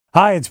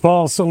Hi, it's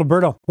Paul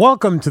Siliberto.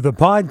 Welcome to the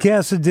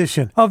podcast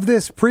edition of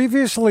this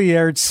previously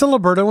aired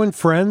Siliberto and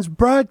Friends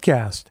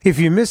broadcast. If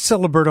you missed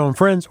Siliberto and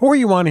Friends or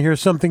you want to hear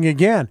something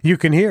again, you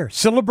can hear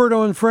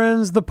Siliberto and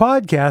Friends, the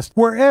podcast,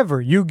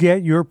 wherever you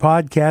get your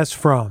podcasts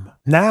from.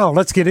 Now,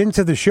 let's get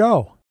into the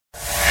show.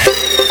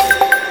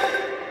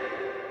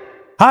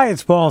 Hi,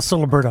 it's Paul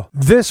Siliberto.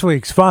 This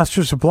week's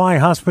Foster Supply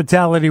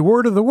Hospitality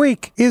Word of the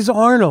Week is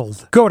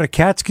Arnold. Go to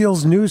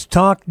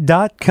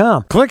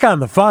CatskillsNewsTalk.com. Click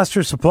on the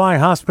Foster Supply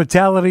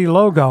Hospitality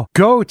logo.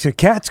 Go to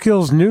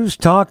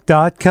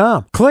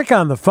CatskillsNewsTalk.com. Click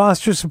on the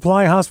Foster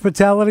Supply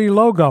Hospitality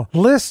logo.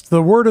 List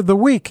the Word of the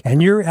Week,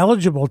 and you're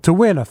eligible to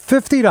win a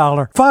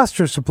 $50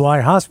 Foster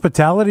Supply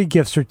Hospitality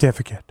gift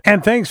certificate.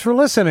 And thanks for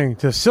listening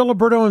to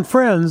Siliberto and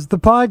Friends, the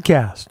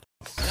podcast.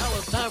 Now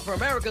it's time for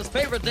America's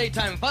favorite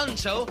daytime fun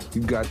show.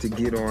 You got to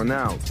get on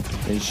out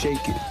and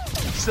shake it.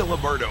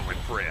 Siliberto and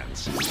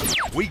Friends.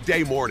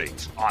 Weekday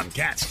mornings on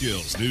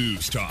Catskills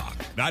News Talk.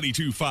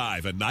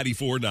 92.5 and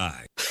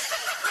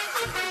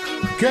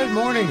 94.9. Good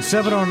morning,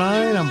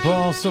 7:09. I'm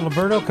Paul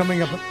Siliberto.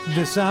 Coming up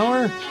this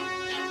hour,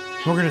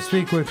 we're going to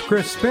speak with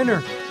Chris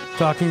Spinner,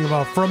 talking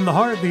about From the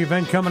Heart, the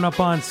event coming up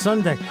on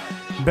Sunday,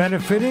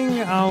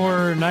 benefiting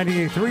our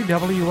 98.3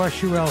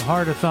 WSUL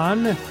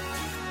Heartathon.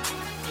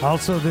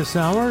 Also this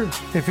hour,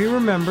 if he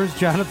remembers,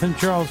 Jonathan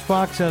Charles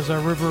Fox has our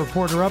River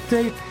Reporter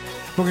update.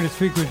 We're going to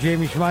speak with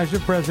Jaime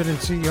Schmeiser,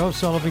 President and CEO,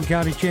 Sullivan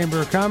County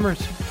Chamber of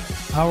Commerce.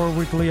 Our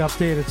weekly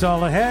update. It's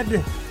all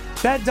ahead.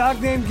 That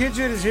dog named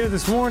Gidget is here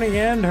this morning,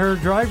 and her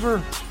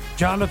driver,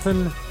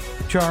 Jonathan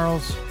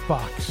Charles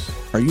Fox.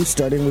 Are you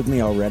starting with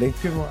me already?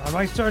 Good morning. Am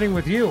I starting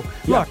with you?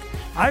 Yeah. Look,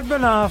 I've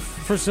been off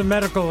for some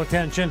medical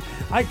attention.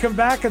 I come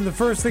back, and the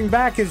first thing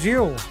back is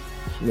you.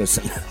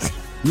 Listen,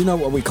 you know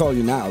what we call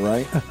you now,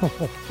 right?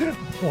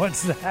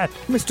 What's that?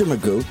 Mr.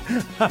 Magoo.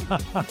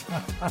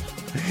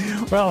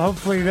 Well,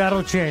 hopefully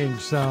that'll change.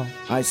 So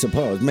I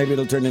suppose. Maybe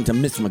it'll turn into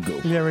Miss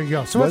Magoo. there we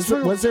go. So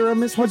Was there a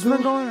Miss what's been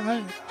Magoo? going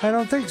on? I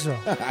don't think so.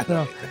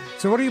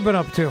 So what have you been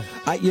up to?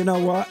 You know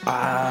what?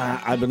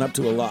 I've been up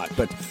to a lot,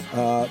 but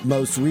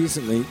most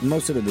recently,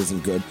 most of it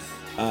isn't good.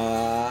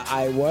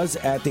 I was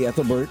at the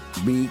Ethelbert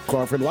B.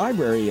 Crawford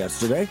Library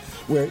yesterday,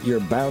 where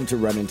you're bound to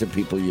run into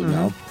people you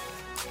know.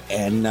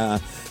 And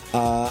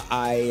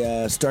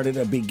I started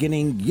a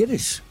beginning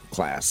Yiddish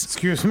class.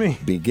 Excuse me?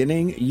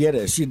 Beginning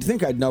Yiddish. You'd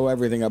think I'd know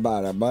everything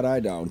about it, but I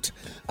don't.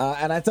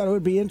 And I thought it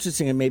would be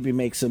interesting and maybe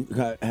make some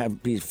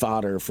be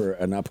fodder for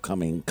an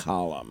upcoming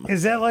column.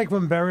 Is that like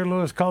when Barry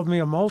Lewis called me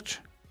a mulch?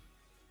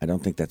 I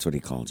don't think that's what he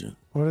called you.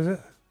 What is it?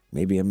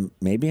 Maybe a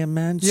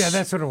mensch? Yeah,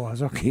 that's what it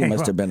was. Okay. He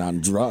must have been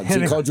on drugs.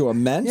 He called you a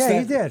mensch?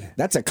 Yeah, he did.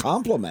 That's a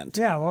compliment.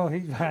 Yeah, well,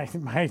 he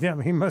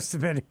must have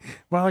been.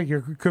 Well,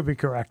 you could be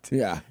correct.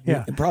 Yeah.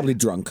 Yeah. Probably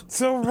drunk.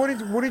 So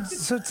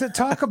so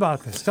talk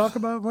about this. Talk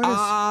about what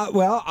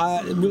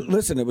is.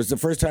 Listen, it was the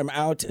first time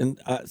out,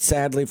 and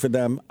sadly for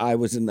them, I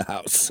was in the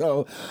house.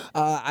 So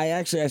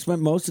I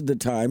spent most of the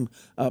time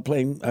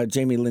playing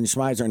Jamie Lynn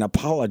Schmeiser and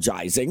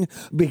apologizing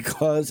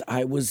because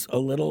I was a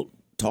little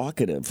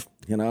talkative.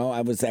 You know, I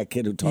was that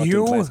kid who talked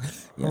in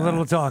class. A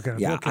little talkative.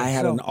 Yeah, okay, I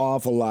had an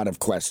awful lot of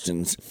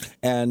questions.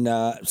 And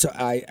so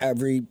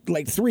every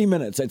 3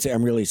 minutes, I'd say,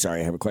 I'm really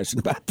sorry, I have a question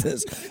about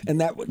this. And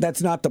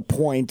that's not the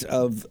point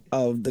of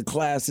the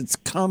class. It's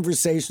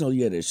conversational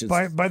Yiddish.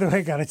 By the way,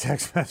 I got a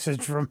text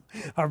message from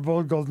our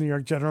Bold Gold New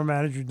York General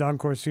Manager, Don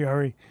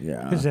Corsiari.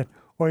 Yeah. He said,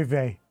 oy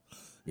vey.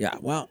 Yeah,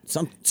 well,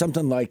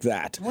 something like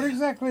that. What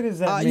exactly does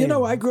that mean? You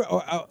know, I grew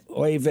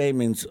oy vey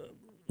means...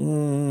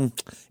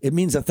 it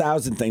means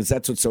 1,000 things.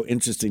 That's what's so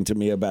interesting to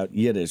me about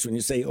Yiddish. When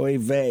you say oy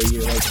vey,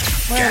 you're like,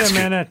 wait a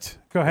minute.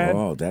 Go ahead.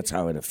 Oh, that's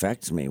how it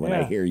affects me when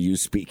I hear you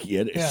speak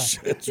Yiddish.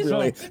 Yeah. It's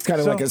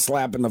kind of like a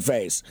slap in the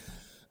face.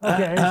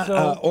 Okay,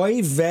 so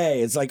oy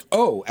vey, it's like,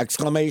 oh,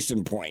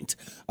 exclamation point.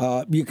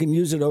 You can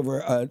use it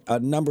over a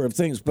number of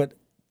things, but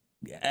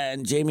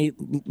and Jamie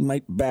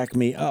might back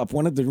me up.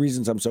 One of the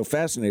reasons I'm so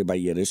fascinated by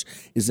Yiddish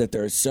is that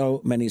there are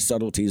so many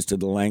subtleties to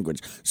the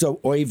language.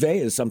 So oy vey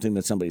is something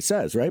that somebody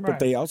says, right? But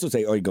they also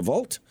say oy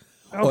gewollt.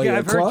 Okay,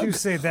 I've heard you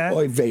say that.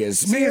 Oy vey is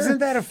See, isn't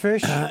that a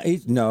fish?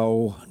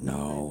 No.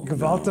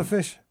 Gewollt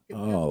fish?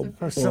 Oh,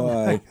 Or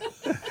something. boy.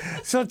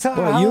 So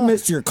Boy, you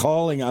missed your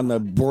calling on the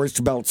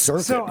Borscht Belt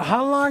circuit. So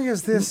how long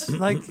is this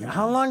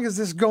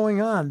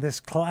going on, this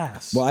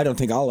class? Well, I don't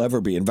think I'll ever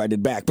be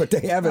invited back, but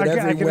they have it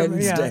every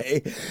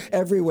Wednesday. Yeah.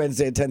 Every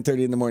Wednesday at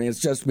 10:30 in the morning. It's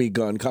just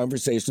begun.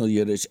 Conversational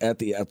Yiddish at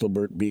the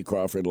Ethelbert B.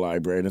 Crawford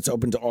Library, and it's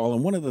open to all.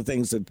 And one of the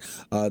things that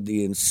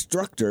the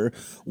instructor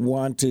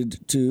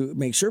wanted to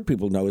make sure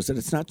people know is that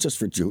it's not just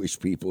for Jewish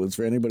people. It's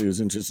for anybody who's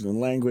interested in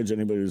language,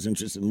 anybody who's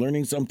interested in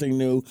learning something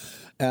new,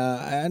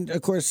 and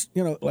of course,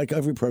 you know, like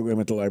every program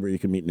at the library, you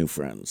can meet new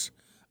friends.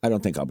 I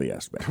don't think I'll be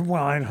asked back.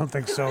 Well, I don't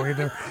think so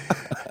either.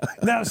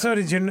 Now, so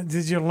did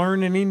you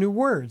learn any new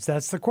words?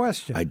 That's the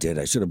question. I did.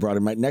 I should have brought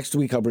in next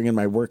week I'll bring in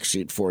my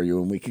worksheet for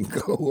you and we can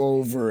go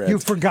over it. You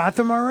forgot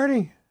them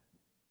already?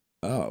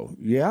 Oh,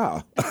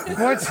 yeah.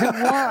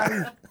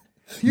 Why?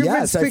 You've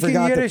Yes, been I speaking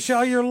forgot Yiddish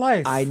all your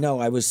life. I know.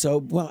 I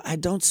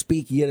don't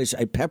speak Yiddish.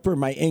 I pepper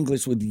my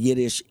English with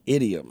Yiddish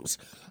idioms,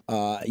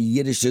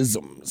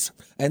 Yiddishisms.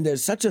 And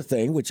there's such a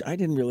thing, which I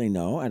didn't really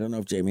know, I don't know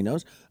if Jamie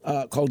knows,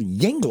 called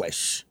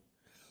Yinglish,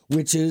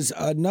 which is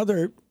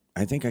another,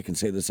 I think I can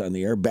say this on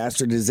the air,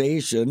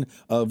 bastardization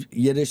of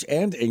Yiddish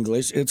and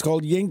English. It's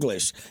called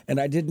Yinglish. And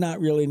I did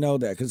not really know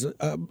that because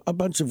a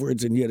bunch of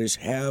words in Yiddish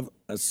have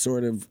a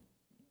sort of,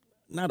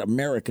 not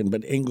American,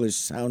 but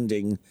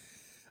English-sounding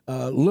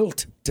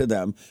lilt to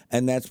them,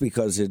 and that's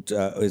because it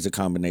is a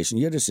combination.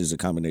 Yiddish is a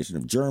combination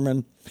of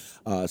German,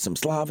 some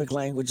Slavic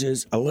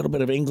languages, a little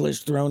bit of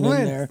English thrown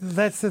in there.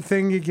 That's the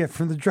thing you get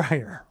from the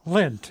dryer.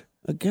 Lint.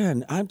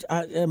 Again,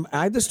 am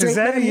I the straight Is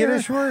that man a here?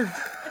 Yiddish word?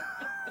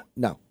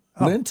 No.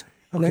 Lint?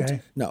 Okay.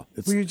 Lint? No.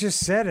 Well, you just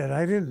said it.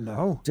 I didn't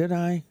know. Did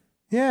I?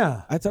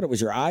 Yeah. I thought it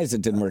was your eyes that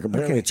didn't work.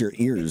 Apparently it's your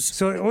ears.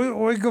 So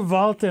oi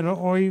gewalt and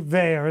oi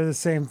weh are the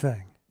same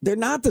thing. They're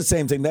not the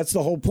same thing. That's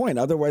the whole point.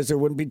 Otherwise, there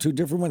wouldn't be two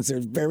different ones.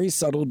 There's very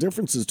subtle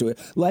differences to it.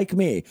 Like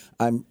me,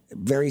 I'm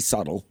very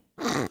subtle.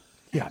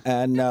 Yeah.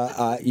 And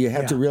you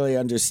have to really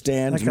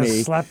understand like me. Like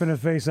a slap in the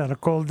face on a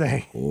cold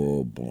day.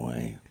 Oh,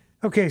 boy.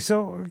 Okay,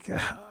 so,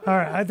 all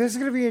right, this is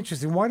going to be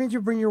interesting. Why didn't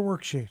you bring your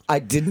worksheet? I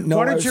didn't know.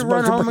 Why don't you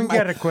run home and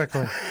get it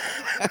quickly?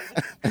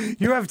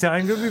 You have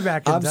time. You'll be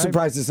back in I'm time.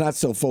 surprised it's not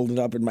still folded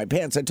up in my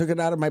pants. I took it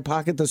out of my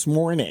pocket this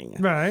morning.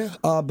 Right.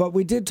 But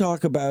we did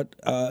talk about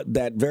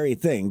that very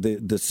thing,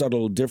 the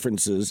subtle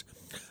differences,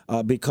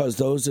 because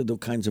those are the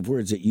kinds of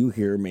words that you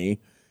hear me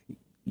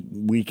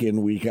week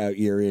in, week out,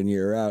 year in,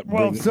 year out,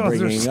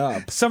 bringing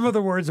up. Some of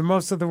the words and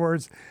most of the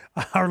words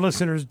our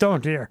listeners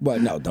don't hear. Well,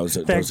 no, those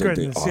are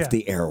the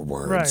off-the-air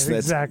words. Right,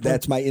 exactly.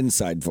 That's my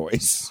inside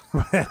voice.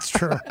 That's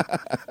true.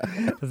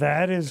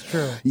 That is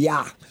true.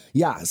 Yeah.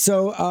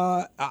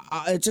 So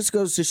it just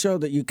goes to show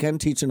that you can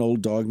teach an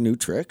old dog new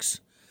tricks,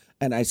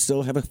 and I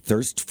still have a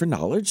thirst for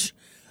knowledge.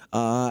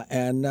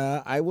 And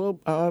I will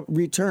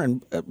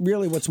return.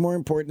 Really, what's more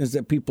important is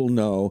that people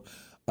know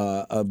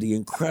of the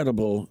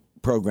incredible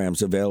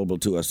programs available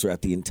to us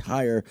throughout the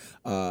entire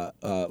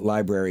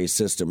library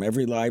system.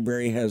 Every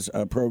library has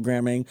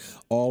programming.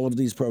 All of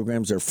these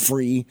programs are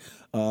free.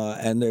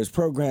 And there's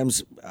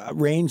programs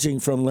ranging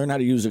from learn how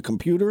to use a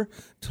computer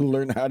to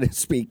learn how to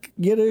speak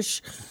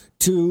Yiddish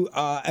to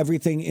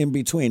everything in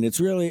between.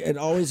 It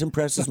always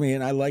impresses me,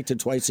 and I like to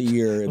twice a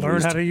year.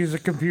 Learn how to use a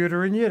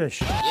computer in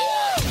Yiddish.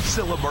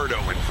 Siliberto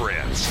and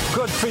Friends.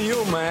 Good for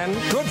you, man.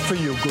 Good for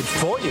you. Good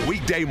for you.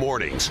 Weekday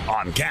mornings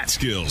on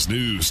Catskills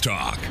News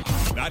Talk.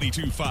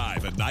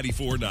 92.5 and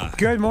 94.9.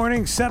 Good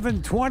morning,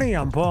 7:20.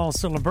 I'm Paul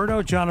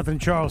Siliberto. Jonathan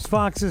Charles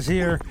Fox is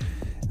here.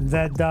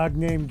 That dog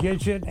named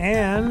Gidget.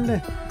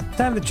 And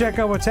time to check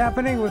out what's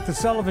happening with the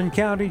Sullivan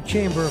County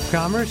Chamber of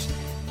Commerce.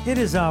 It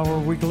is our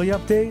weekly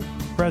update.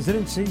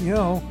 President,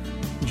 CEO,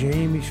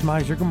 Jaime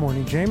Schmeiser. Good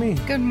morning, Jaime.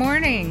 Good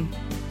morning.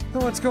 So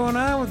what's going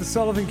on with the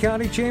Sullivan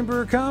County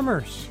Chamber of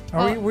Commerce?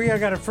 We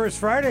got a First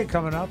Friday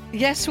coming up.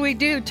 Yes, we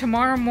do.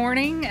 Tomorrow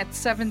morning at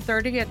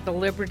 7:30 at the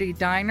Liberty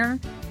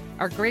Diner.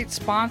 Our great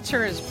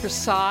sponsor is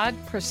Prasad.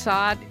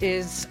 Prasad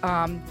is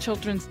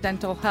Children's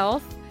Dental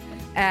Health.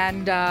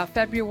 And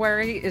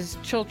February is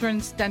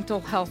Children's Dental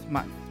Health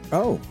Month.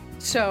 Oh.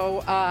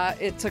 So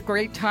it's a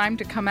great time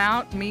to come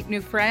out, meet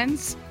new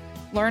friends,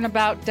 learn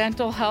about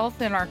dental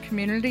health in our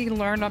community,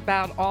 learn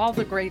about all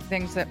the great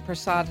things that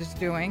Prasad is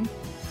doing,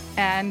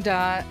 and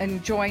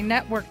enjoy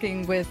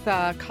networking with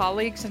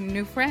colleagues and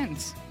new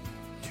friends.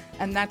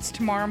 And that's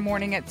tomorrow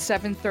morning at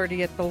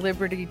 7:30 at the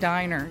Liberty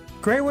Diner.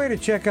 Great way to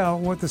check out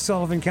what the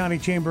Sullivan County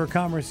Chamber of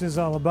Commerce is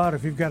all about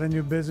if you've got a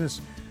new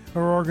business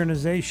or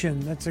organization.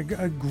 That's a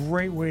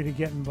great way to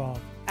get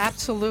involved.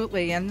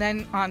 Absolutely. And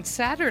then on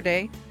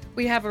Saturday,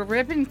 we have a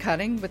ribbon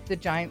cutting with the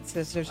giant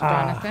scissors,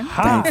 Jonathan.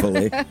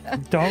 Thankfully.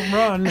 Don't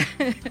run.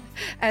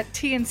 At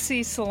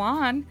T&C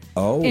Salon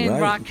in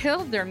Rock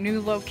Hill, their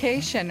new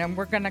location, and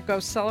we're going to go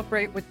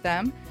celebrate with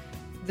them.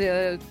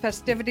 The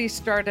festivities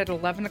start at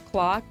 11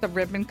 o'clock. The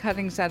ribbon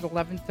cutting's at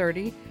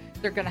 11:30.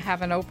 They're going to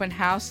have an open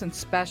house and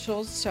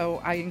specials,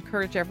 so I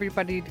encourage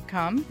everybody to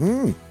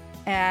come.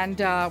 And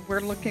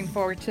we're looking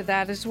forward to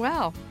that as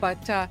well.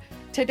 But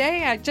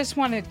today I just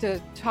wanted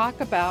to talk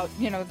about,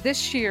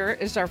 this year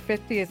is our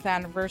 50th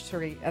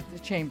anniversary at the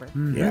Chamber.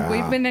 Yeah.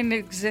 We've been in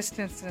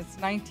existence since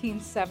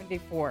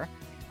 1974.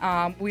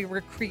 We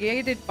were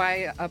created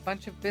by a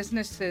bunch of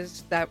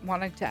businesses that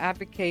wanted to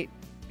advocate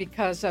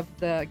because of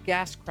the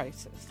gas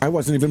crisis. I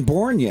wasn't even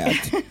born yet.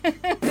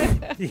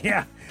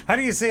 Yeah. How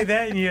do you say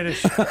that in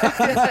Yiddish?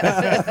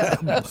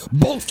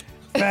 Both.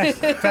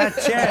 Fat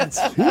chance.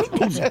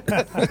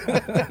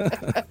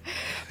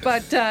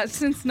 But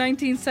since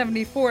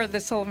 1974, the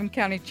Sullivan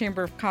County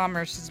Chamber of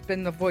Commerce has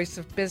been the voice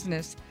of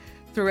business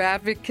through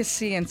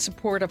advocacy and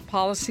support of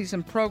policies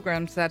and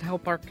programs that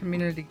help our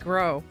community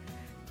grow.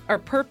 Our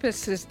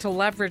purpose is to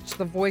leverage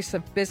the voice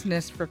of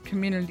business for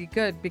community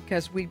good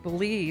because we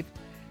believe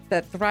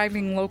that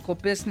thriving local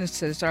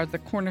businesses are the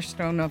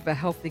cornerstone of a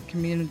healthy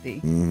community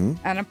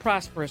and a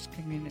prosperous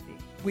community.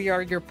 We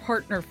are your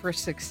partner for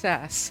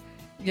success.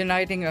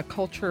 uniting a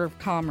culture of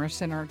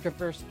commerce in our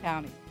diverse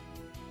county.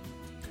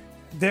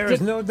 There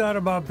is no doubt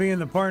about being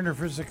the partner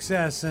for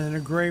success and a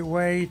great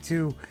way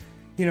to,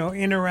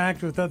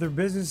 interact with other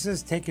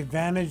businesses, take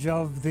advantage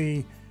of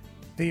the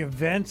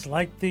events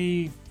like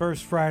the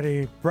First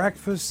Friday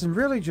breakfast, and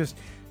really just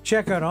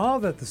check out all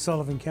that the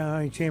Sullivan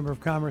County Chamber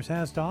of Commerce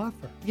has to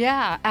offer.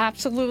 Yeah,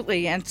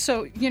 absolutely. And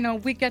so,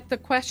 we get the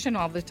question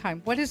all the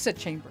time, what is a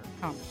Chamber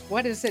of Commerce?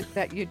 What is it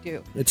that you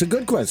do? It's a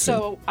good question.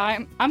 So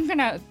I'm going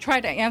to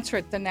try to answer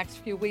it the next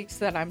few weeks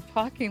that I'm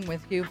talking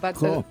with you. But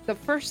cool. the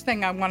first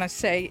thing I want to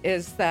say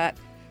is that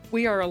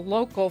we are a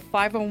local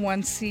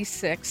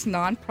 501c6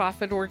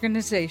 nonprofit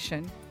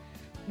organization.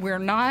 We're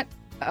not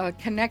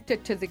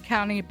connected to the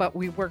county, but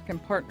we work in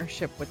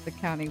partnership with the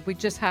county. We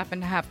just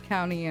happen to have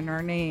county in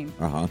our name.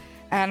 Uh-huh.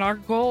 And our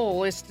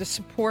goal is to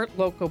support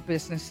local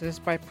businesses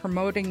by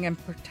promoting and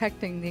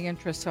protecting the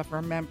interests of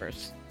our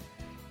members.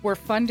 We're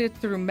funded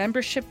through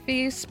membership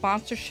fees,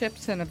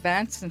 sponsorships, and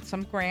events, and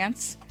some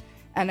grants,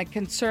 and it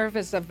can serve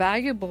as a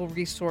valuable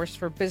resource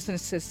for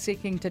businesses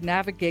seeking to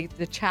navigate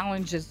the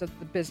challenges of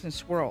the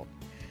business world.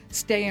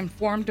 Stay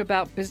informed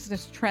about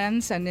business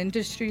trends and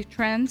industry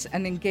trends,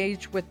 and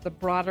engage with the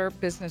broader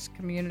business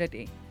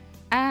community,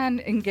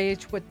 and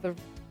engage with the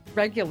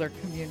regular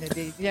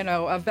community,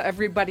 of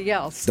everybody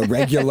else. The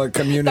regular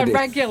community. The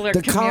regular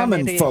the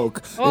community. Common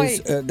folk.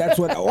 That's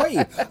what.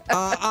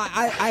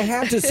 I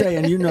have to say,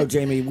 and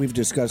Jaime, we've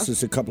discussed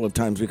this a couple of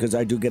times because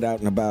I do get out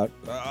and about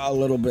a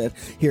little bit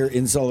here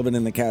in Sullivan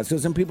in the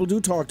Catskills, and people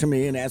do talk to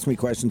me and ask me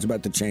questions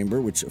about the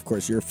chamber, which of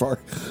course you're far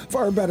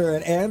better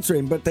at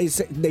answering. But they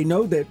say they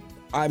know that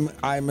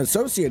I'm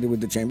associated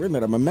with the chamber and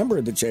that I'm a member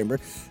of the chamber,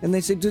 and they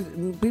say,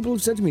 people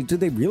have said to me, do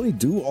they really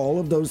do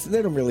all of those?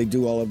 They don't really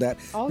do all of that.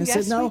 Oh, I yes,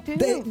 said, no, we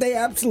do. They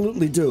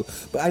absolutely do.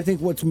 But I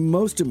think what's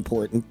most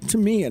important, to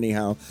me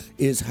anyhow,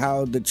 is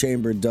how the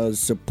chamber does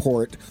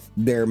support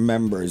their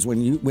members.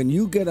 When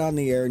you get on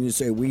the air and you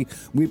say we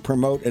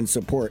promote and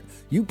support,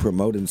 you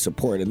promote and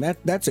support, and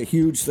that's a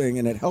huge thing,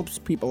 and it helps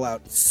people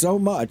out so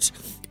much.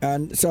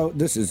 And so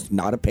this is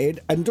not a paid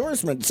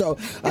endorsement. So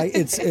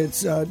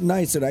it's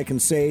nice that I can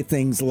say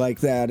things like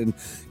that. And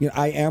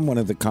I am one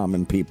of the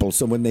common people.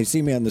 So when they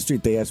see me on the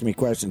street, they ask me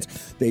questions.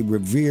 They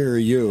revere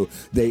you.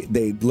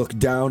 They look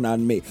down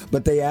on me.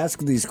 But they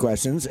ask these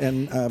questions,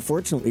 and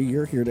fortunately,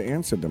 you're here to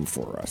answer them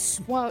for us.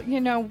 Well,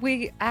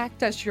 we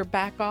act as your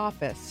back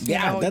office.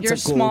 Yeah, that's you're a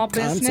cool small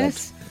concept.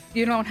 business.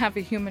 You don't have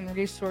a human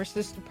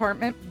resources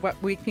department, but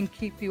we can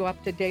keep you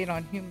up to date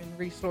on human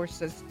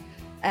resources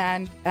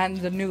and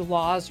the new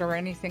laws or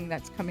anything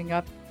that's coming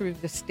up through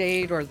the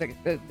state or the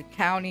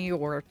county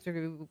or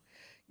through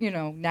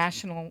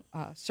national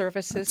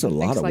services. That's a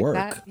lot of like work.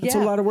 That. That's a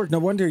lot of work. No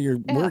wonder you're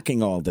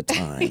working all the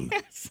time.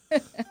 Yes.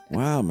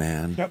 Wow,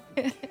 man.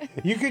 Yep.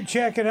 You can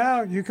check it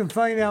out. You can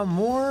find out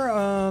more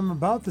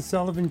about the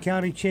Sullivan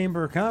County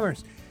Chamber of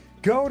Commerce.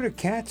 Go to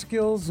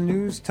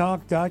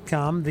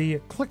CatskillsNewsTalk.com, the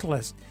click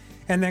list,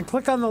 and then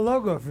click on the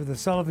logo for the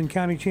Sullivan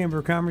County Chamber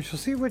of Commerce. You'll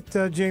see what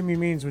Jaime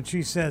means when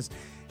she says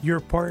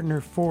your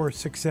partner for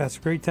success.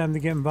 Great time to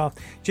get involved.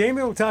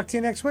 Jaime, we'll talk to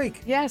you next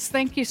week. Yes,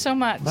 thank you so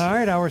much. All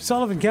right, our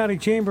Sullivan County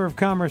Chamber of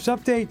Commerce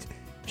update.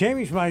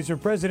 Jaime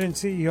Schmeiser, President and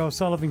CEO of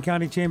Sullivan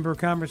County Chamber of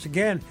Commerce.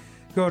 Again,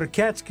 go to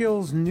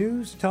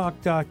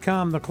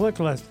CatskillsNewsTalk.com, the click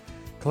list.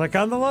 Click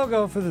on the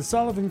logo for the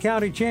Sullivan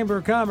County Chamber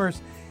of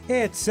Commerce.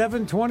 It's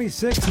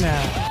 7:26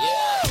 now.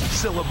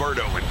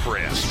 Siliberto and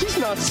Friends. He's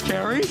not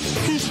scary.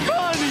 He's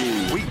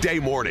funny. Weekday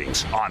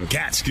mornings on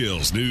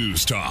Catskills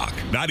News Talk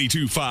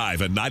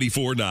 92.5 and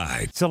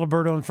 94.9.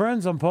 Siliberto and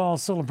Friends. I'm Paul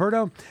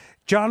Siliberto.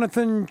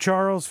 Jonathan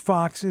Charles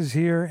Fox is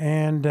here,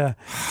 and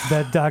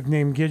that dog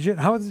named Gidget.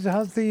 How's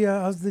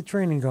the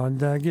training going?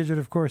 Gidget,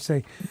 of course,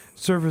 a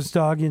service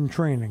dog in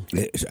training.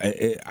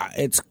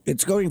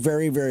 It's going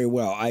very, very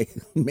well. I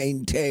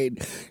maintain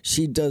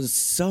she does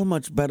so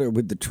much better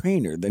with the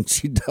trainer than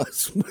she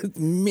does with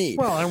me.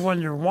 Well, I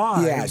wonder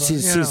why. Yeah, but,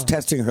 she's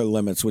testing her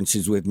limits when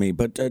she's with me.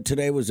 But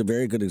today was a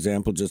very good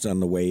example just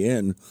on the way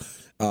in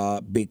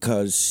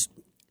because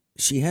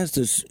she has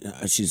this,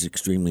 she's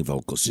extremely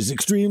vocal. She's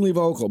extremely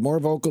vocal,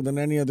 more vocal than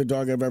any other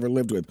dog I've ever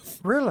lived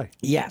with. Really?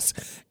 Yes.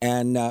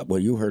 And, well,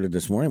 you heard her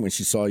this morning when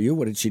she saw you.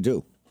 What did she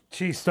do?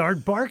 She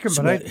started barking,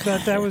 but I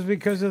thought that was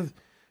because of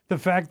the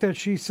fact that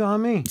she saw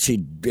me.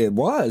 She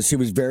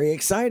was very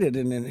excited.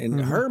 And in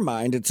her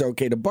mind, it's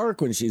okay to bark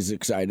when she's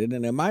excited.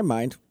 And in my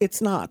mind,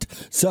 it's not.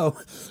 So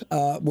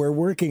we're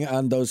working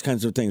on those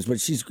kinds of things. But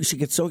she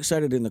gets so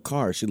excited in the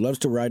car. She loves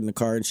to ride in the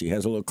car, and she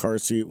has a little car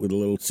seat with a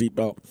little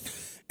seatbelt.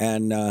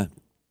 And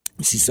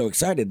she's so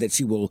excited that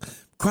she will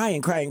cry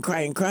and cry and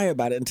cry and cry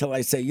about it until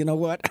I say, you know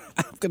what?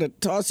 I'm going to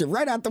toss you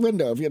right out the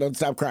window if you don't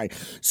stop crying.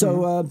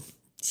 So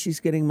she's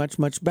getting much,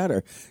 much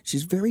better.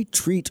 She's very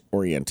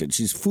treat-oriented.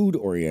 She's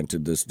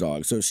food-oriented, this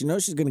dog. So if she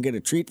knows she's going to get a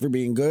treat for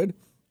being good,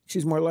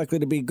 she's more likely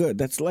to be good.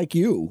 That's like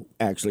you,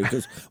 actually,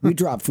 because we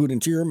drop food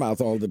into your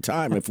mouth all the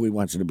time if we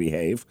want you to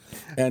behave.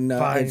 And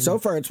so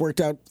far, it's worked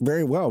out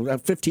very well.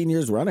 15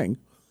 years running.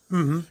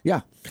 Mm-hmm.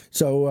 Yeah.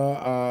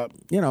 So,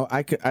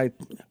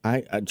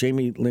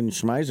 Jamie Lynn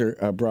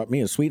Schmeiser brought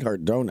me a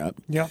sweetheart donut.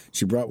 Yeah.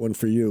 She brought one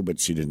for you, but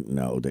she didn't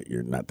know that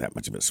you're not that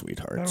much of a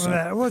sweetheart. So.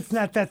 Well, it's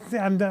not that.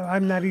 I'm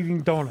not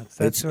eating donuts.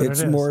 That's what it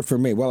is. It's more for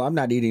me. Well, I'm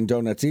not eating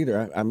donuts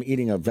either. I'm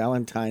eating a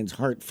Valentine's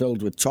heart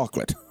filled with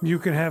chocolate. You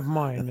can have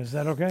mine. Is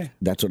that okay?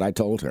 That's what I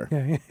told her.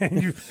 Yeah.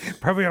 You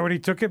probably already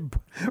took it,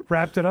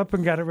 wrapped it up,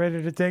 and got it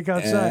ready to take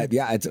outside.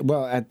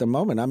 At the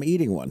moment, I'm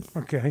eating one.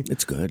 Okay.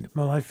 It's good.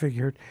 Well, I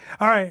figured.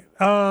 All right.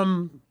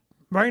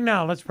 Right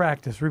now, let's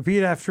practice.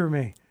 Repeat after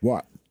me.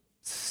 What?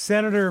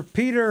 Senator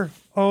Peter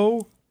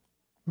Oberacker.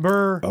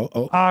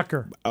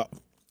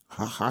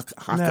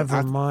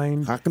 Never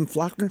mind.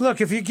 Hockenflocker?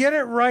 Look, if you get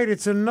it right,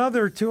 it's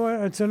another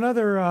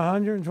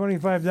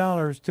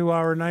 $125 to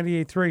our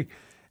 98.3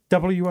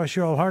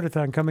 WSUL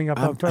Heartathon coming up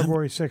on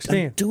February 16th.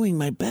 I'm doing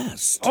my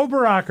best.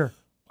 Oberacker.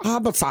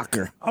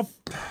 Oberacker.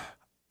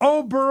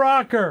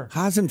 Oberacker.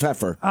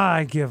 Hasenpfeffer.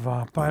 I give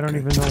up. I don't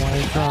even know why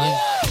I'm trying.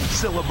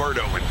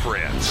 Siliberto and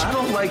Friends. I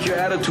don't like your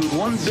attitude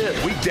one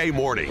bit. Weekday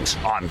mornings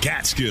on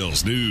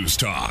Catskills News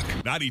Talk.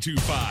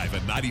 92.5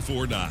 and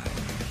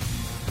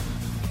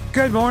 94.9.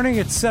 Good morning.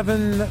 It's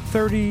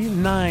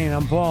 7:39.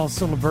 I'm Paul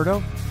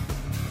Siliberto.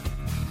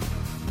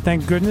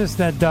 Thank goodness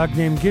that dog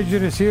named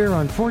Gidget is here.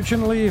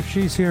 Unfortunately, if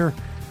she's here,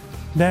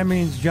 that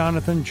means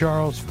Jonathan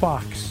Charles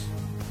Fox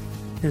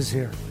is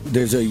here.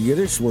 There's a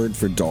Yiddish word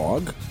for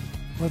dog.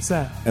 What's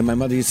that? And my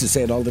mother used to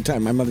say it all the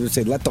time. My mother would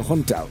say, let the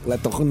hunt out.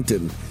 Let the hunt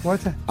in.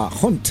 What's that? A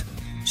hunt.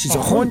 She's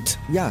a hunt.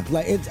 Yeah.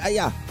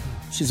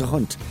 She's a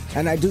hunt.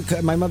 And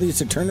my mother used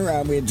to turn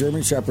around. We had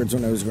German Shepherds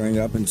when I was growing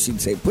up, and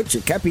she'd say, put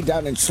your kepi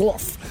down and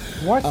schluff.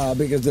 What?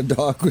 Because the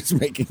dog was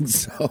making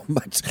so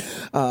much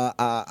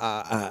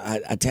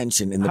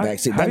attention in the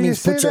backseat. That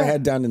means put your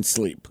head down and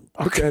sleep.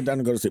 Put your head down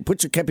and go to sleep.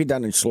 Put your kepi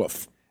down and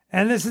schluff.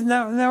 And this is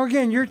now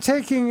again, you're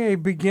taking a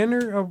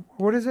beginner,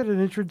 what is it,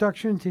 an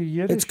introduction to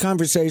Yiddish? It's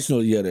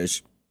conversational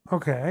Yiddish.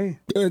 Okay.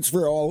 It's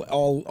for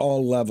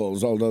all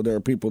levels, although there are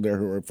people there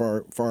who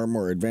are far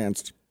more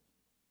advanced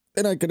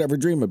than I could ever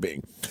dream of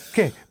being.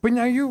 Okay, but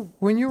now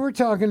when you were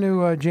talking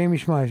to Jaime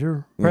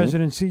Schmeiser,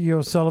 President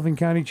CEO Sullivan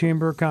County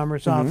Chamber of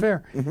Commerce off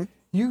air,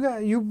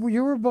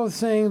 you were both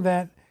saying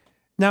that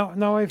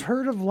now I've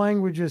heard of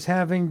languages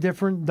having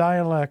different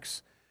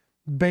dialects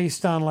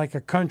based on like a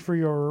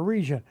country or a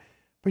region.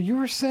 But you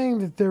were saying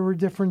that there were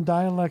different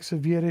dialects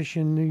of Yiddish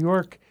in New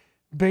York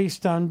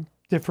based on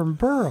different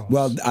boroughs.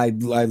 Well, I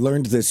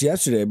learned this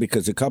yesterday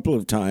because a couple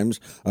of times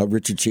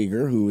Richard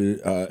Cheeger, who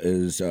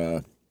is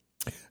the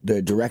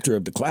director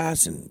of the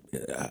class and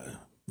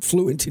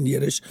fluent in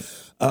Yiddish,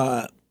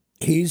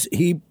 he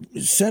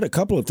said a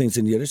couple of things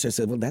in Yiddish. I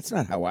said, well, that's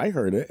not how I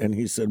heard it. And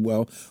he said,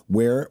 well,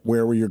 where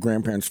were your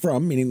grandparents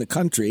from, meaning the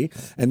country?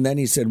 And then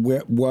he said,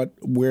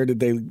 where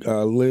did they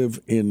live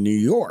in New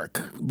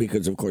York?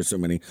 Because, of course, so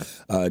many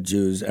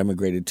Jews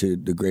emigrated to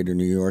the greater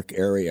New York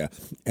area.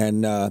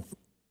 And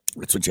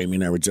that's what Jamie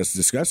and I were just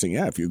discussing.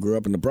 Yeah, if you grew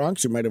up in the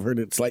Bronx, you might have heard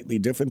it slightly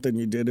different than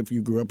you did if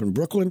you grew up in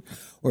Brooklyn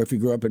or if you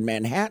grew up in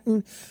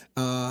Manhattan.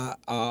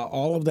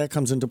 All of that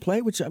comes into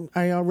play, which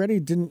I already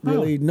didn't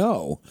really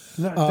know.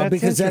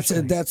 Because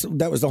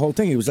that was the whole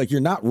thing. He was like, you're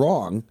not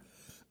wrong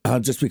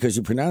just because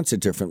you pronounce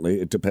it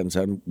differently. It depends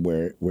on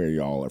where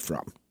y'all are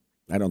from.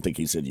 I don't think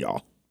he said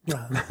y'all.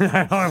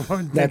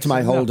 That's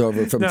my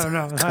holdover from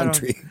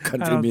country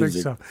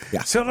music. Think so.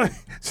 Yeah. So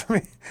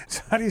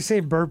how do you say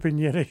burp in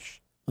Yiddish?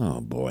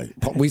 Oh, boy.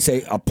 We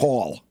say a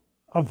Paul.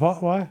 A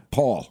what?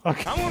 Paul.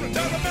 Okay. I want to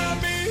talk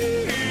about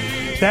me.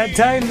 That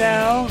time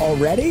now.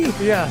 Already?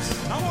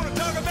 Yes. I want to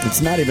talk about It's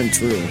not even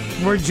true.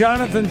 Where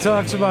Jonathan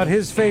talks about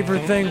his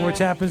favorite thing, which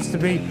happens to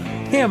be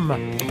him.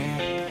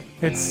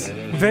 It's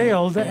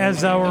veiled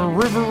as our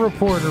River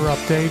Reporter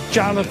update,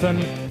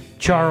 Jonathan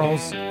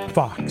Charles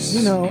Fox.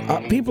 You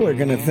know, people are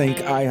going to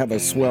think I have a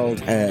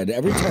swelled head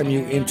every time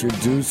you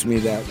introduce me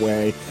that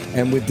way.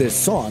 And with this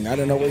song, I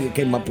don't know where you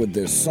came up with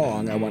this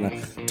song. I want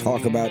to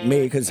talk about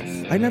me because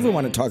I never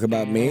want to talk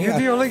about me. You're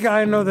the only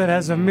guy I know that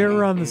has a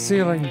mirror on the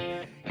ceiling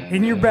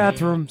in your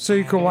bathroom so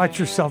you can watch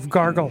yourself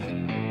gargle.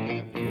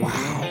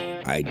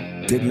 Wow. I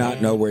did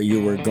not know where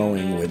you were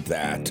going with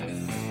that.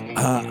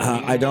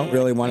 I don't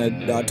really want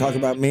to talk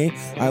about me.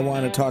 I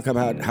want to talk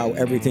about how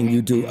everything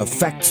you do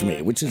affects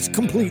me, which is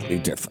completely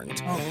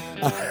different.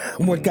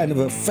 What kind of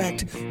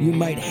effect you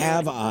might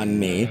have on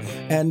me.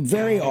 And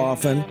very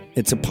often,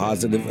 it's a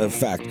positive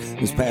effect.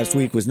 This past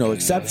week was no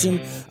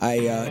exception.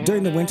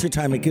 During the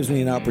wintertime, it gives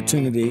me an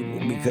opportunity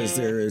because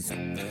there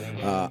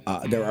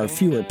are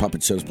fewer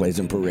puppet shows, plays,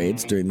 and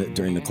parades during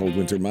the cold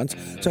winter months.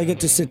 So I get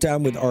to sit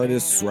down with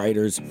artists,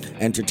 writers,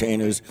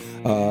 entertainers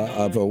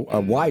of a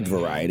wide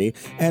variety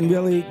and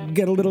really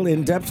get a little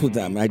in-depth with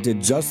them. I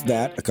did just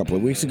that a couple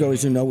of weeks ago,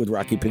 as you know, with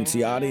Rocky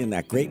Pinciotti and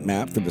that great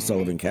map for the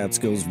Sullivan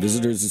Catskills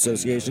Visitors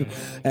Association.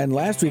 And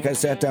last week I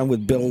sat down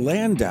with Bill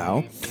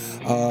Landau,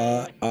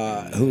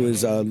 who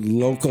is a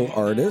local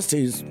artist.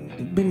 He's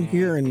been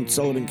here in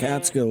Sullivan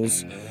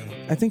Catskills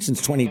I think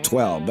since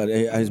 2012, but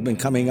he's been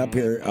coming up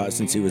here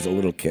since he was a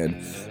little kid.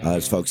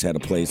 His folks had a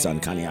place on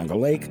Kanianga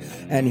Lake,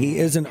 and he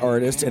is an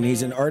artist, and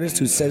he's an artist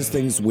who says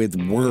things with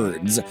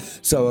words.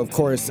 So, of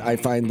course, I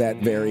find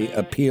that very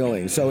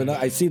appealing. So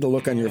I see the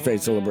look on your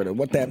face, Alberta.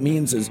 What that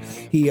means is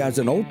he has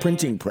an old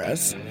printing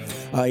press.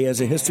 He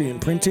has a history in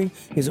printing.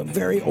 He's a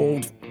very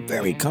old,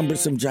 very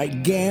cumbersome,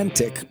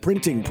 gigantic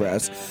printing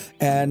press,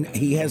 and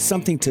he has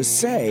something to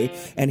say,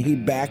 and he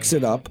backs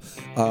up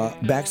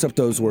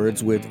those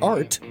words with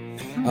art,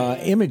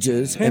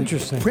 images, and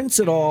prints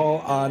it all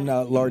on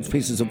large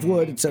pieces of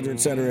wood, et cetera, et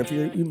cetera. If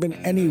you've been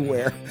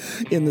anywhere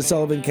in the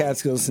Sullivan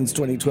Catskills since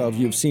 2012,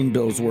 you've seen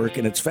Bill's work,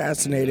 and it's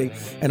fascinating,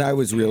 and I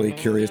was really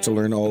curious to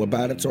learn all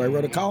about it, so I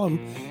wrote a column.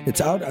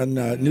 It's out on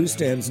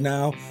newsstands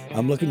now.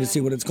 I'm looking to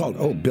see what it's called.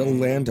 Oh, Bill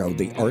Lando,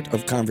 The Art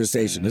of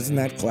Conversation. Isn't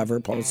that clever,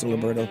 Paul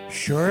Siliberto?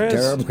 Sure is.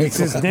 Terribly it's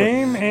clever. His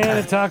name, and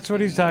it talks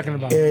what he's talking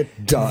about.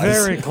 It does.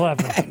 Very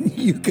clever. And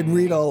you can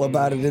read all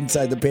about it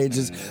inside the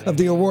pages of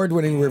the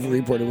award-winning River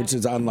Reporter, which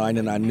is online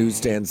and on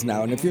newsstands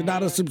now. And if you're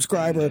not a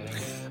subscriber,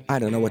 I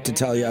don't know what to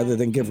tell you other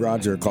than give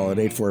Roger a call at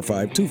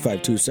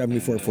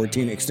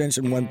 845-252-7414,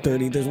 extension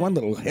 130. There's one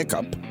little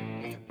hiccup.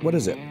 What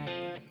is it?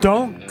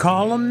 Don't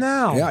call him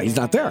now. Yeah, he's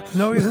not there.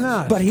 No, he's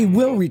not. But he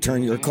will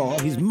return your call.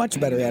 He's much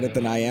better at it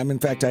than I am. In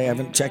fact, I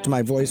haven't checked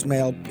my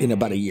voicemail in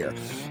about a year.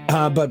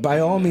 But by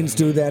all means,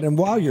 do that. And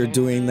while you're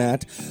doing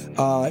that,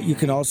 you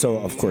can also,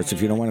 of course,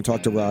 if you don't want to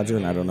talk to Roger,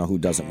 and I don't know who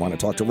doesn't want to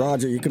talk to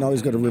Roger, you can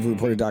always go to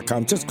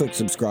riverreporter.com. Just click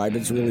subscribe.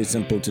 It's really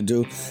simple to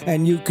do.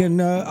 And you can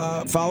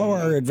follow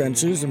our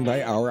adventures. And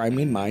by our, I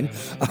mean mine.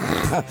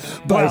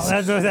 Well,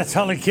 that's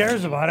all he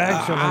cares about,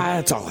 actually.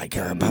 That's all I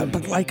care about.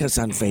 But like us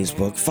on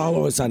Facebook.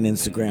 Follow us on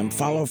Instagram.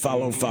 Follow.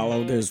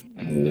 There's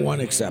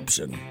one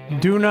exception.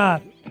 Do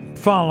not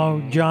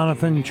follow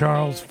Jonathan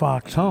Charles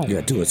Fox home.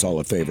 Yeah, do us all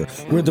a favor.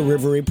 We're the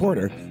River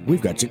Reporter.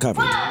 We've got you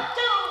covered. 1,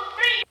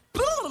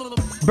 2,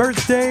 3.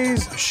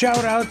 Birthdays,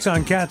 shout-outs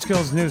on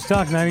Catskills News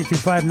Talk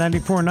 92.5,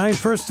 94.9.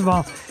 First of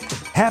all,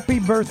 happy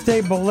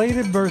birthday,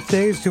 belated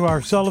birthdays to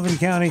our Sullivan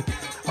County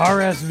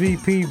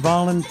RSVP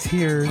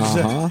volunteers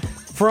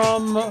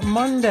from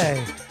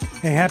Monday.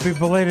 A happy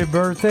belated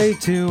birthday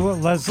to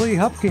Leslie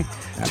Hupke,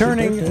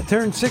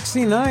 turned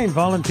 69,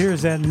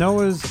 volunteers at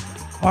Noah's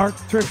Art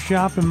Thrift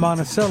Shop in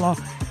Monticello.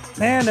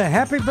 And a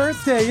happy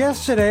birthday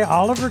yesterday,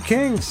 Oliver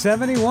King,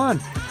 71,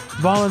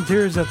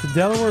 volunteers at the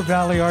Delaware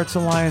Valley Arts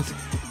Alliance.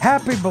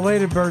 Happy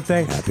belated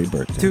birthday. Happy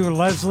birthday to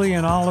Leslie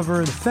and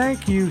Oliver. And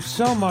thank you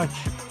so much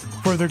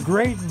for the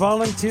great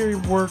volunteer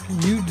work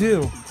you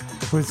do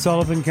with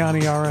Sullivan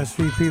County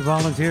RSVP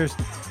volunteers.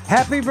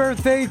 Happy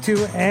birthday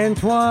to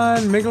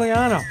Antoine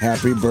Migliano.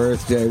 Happy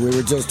birthday. We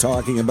were just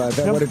talking about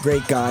that. Yep. What a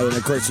great guy. And,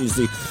 of course, he's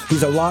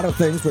a lot of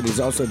things, but he's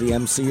also the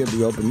MC of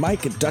the open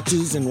mic at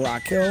Dutchie's in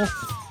Rock Hill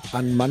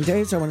on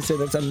Mondays. I want to say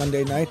that's on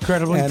Monday night.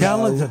 Incredibly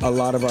talented. A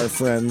lot of our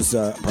friends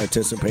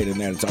participate in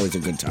that. It's always a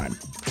good time.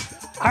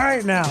 All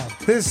right, now,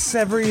 this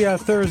every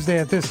Thursday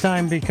at this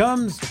time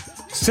becomes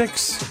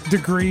 6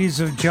 Degrees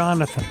of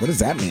Jonathan. What does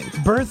that mean?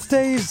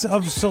 Birthdays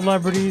of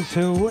celebrities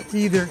who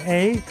either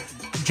A,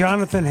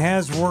 Jonathan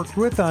has worked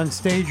with on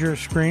stage or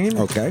screen.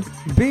 Okay.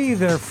 B,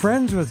 they're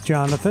friends with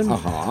Jonathan.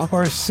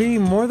 Or C,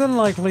 more than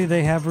likely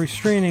they have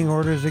restraining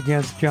orders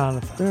against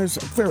Jonathan. There's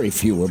very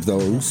few of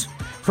those.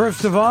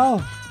 First of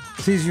all,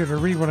 it's easier to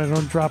read when I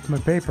don't drop my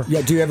paper.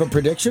 Yeah, do you have a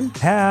prediction?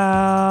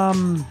 Are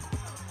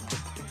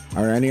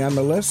any on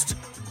the list?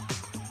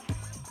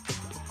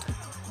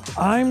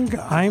 I'm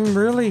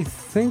really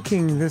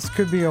thinking this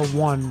could be a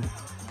 1.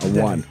 A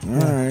 1. All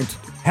right.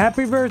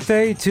 Happy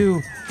birthday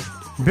to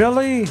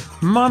Billy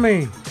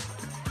Mummy.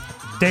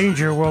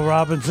 Danger, Will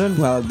Robinson.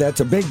 Well,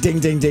 that's a big ding,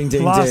 ding, ding,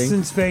 ding, Lost ding.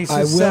 in Space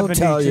I is will 70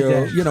 tell you,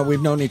 today.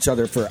 We've known each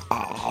other for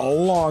a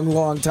long,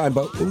 long time,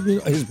 but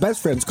his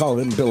best friends call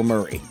him Bill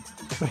Murray.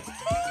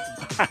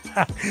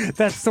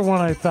 That's the one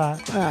I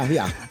thought.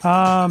 Yeah.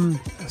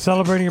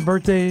 Celebrating a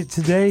birthday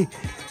today,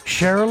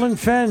 Sherilyn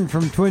Fenn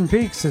from Twin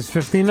Peaks is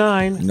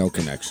 59. No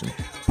connection.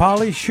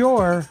 Pauly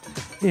Shore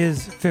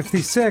is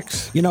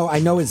 56. I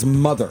know his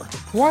mother.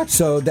 What?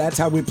 So that's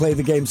how we play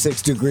the game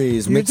 6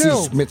 Degrees.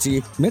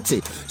 Mitzi.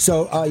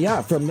 So,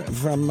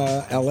 from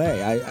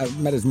L.A. I've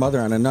met his mother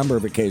on a number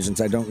of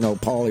occasions. I don't know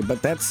Pauly,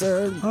 but that's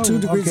 2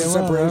 degrees of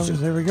separation.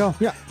 There we go.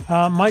 Yeah.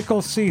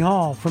 Michael C.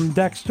 Hall from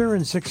Dexter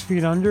and 6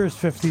 Feet Under is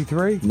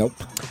 53. Nope.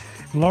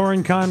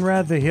 Lauren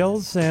Conrad, The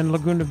Hills, and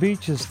Laguna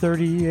Beach is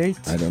 38.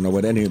 I don't know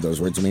what any of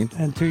those words mean.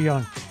 And too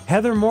young.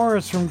 Heather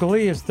Morris from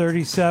Glee is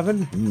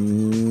 37.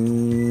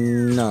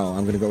 No,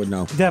 I'm going to go with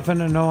no.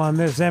 Definite no on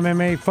this.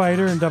 MMA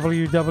fighter and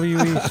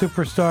WWE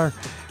superstar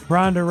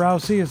Ronda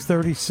Rousey is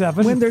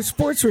 37. When they're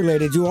sports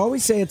related, you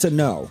always say it's a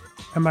no.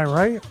 Am I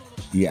right?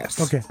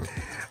 Yes. Okay.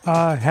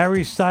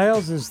 Harry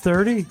Styles is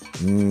 30.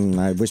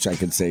 I wish I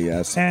could say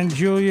yes. And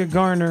Julia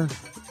Garner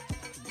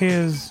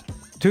is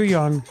too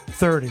young,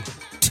 30.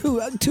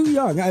 Too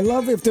young. I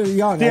love if they're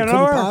young. I couldn't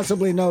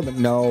possibly know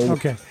them. No.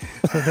 Okay.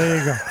 So there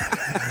you go.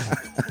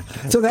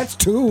 So that's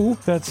 2.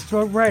 That's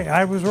right.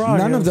 I was wrong.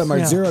 None of them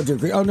are 0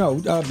 degrees. Oh, no.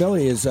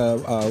 Billy is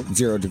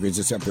 0 degrees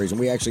of separation.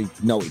 We actually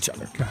know each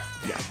other. Okay.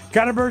 Yeah.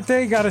 Got a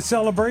birthday? Got a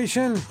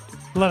celebration?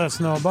 Let us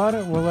know about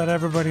it. We'll let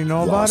everybody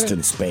know about it. Lost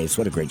in Space.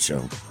 What a great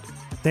show.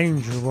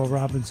 Danger, Will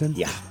Robinson.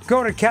 Yeah.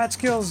 Go to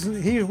Catskills.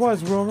 He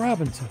was Will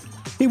Robinson.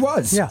 He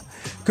was. Yeah.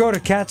 Go to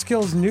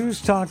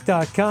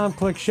CatskillsNewsTalk.com.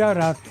 Click shout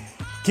out.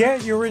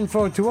 Get your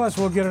info to us.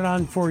 We'll get it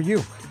on for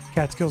you.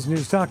 Catskills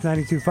News Talk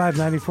 92.5,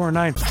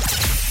 94.9.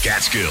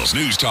 Catskills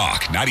News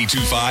Talk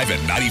 92.5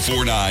 and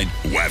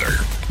 94.9 weather.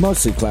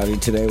 Mostly cloudy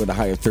today with a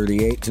high of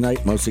 38.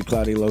 Tonight, mostly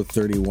cloudy, low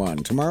 31.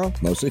 Tomorrow,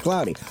 mostly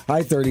cloudy,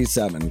 high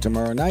 37.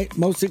 Tomorrow night,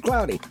 mostly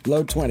cloudy,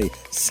 low 20.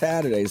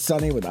 Saturday,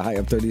 sunny with a high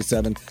of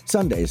 37.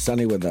 Sunday,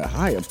 sunny with a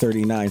high of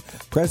 39.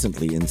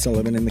 Presently in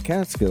Sullivan in the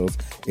Catskills,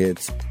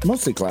 it's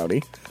mostly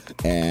cloudy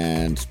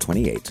and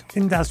 28.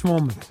 In das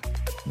Moment.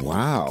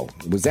 Wow.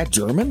 Was that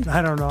German?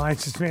 I don't know. I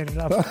just made it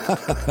up.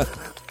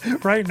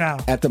 Right now.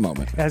 At the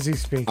moment. As he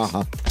speaks.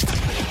 Uh-huh.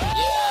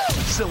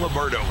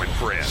 Siliberto and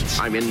friends.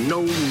 I'm in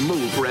no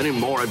mood for any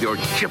more of your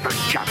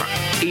chipper-chapper.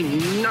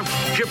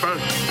 Enough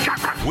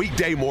chipper-chapper.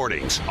 Weekday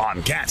mornings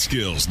on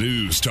Catskills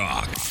News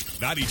Talk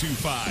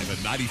 92.5 and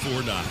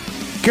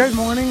 94.9. Good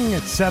morning.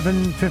 It's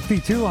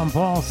 7:52. I'm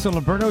Paul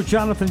Siliberto.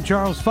 Jonathan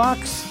Charles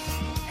Fox.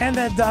 And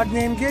that dog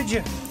named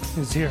Gidget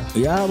is here.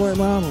 Yeah,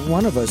 well,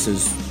 one of us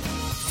is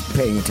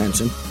paying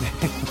attention.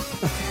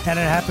 And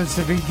it happens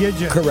to be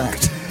Gidget.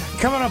 Correct.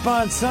 Coming up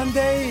on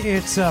Sunday,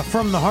 it's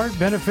From the Heart,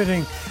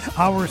 benefiting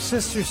our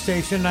sister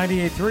station,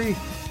 98.3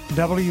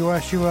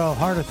 WSUL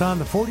Heartathon,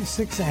 the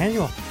 46th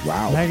annual.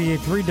 Wow.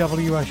 98.3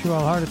 WSUL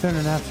Heartathon,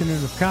 an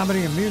afternoon of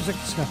comedy and music.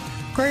 It's a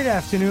great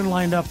afternoon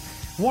lined up.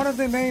 One of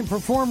the main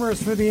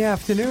performers for the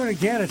afternoon.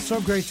 Again, it's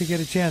so great to get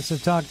a chance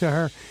to talk to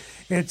her.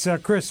 It's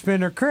Chris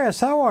Spinner.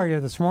 Chris, how are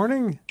you this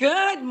morning?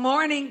 Good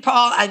morning,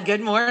 Paul, and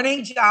good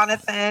morning,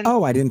 Jonathan.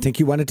 Oh, I didn't think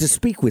you wanted to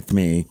speak with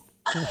me.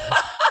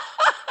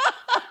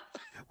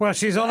 Well,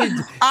 she's only...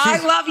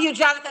 I love you,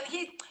 Jonathan.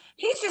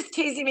 He's just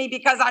teasing me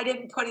because I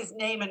didn't put his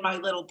name in my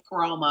little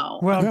promo.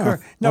 Well, Yeah.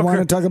 I want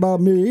to talk about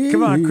me.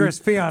 Come on, Chris,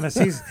 be honest.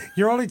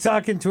 You're only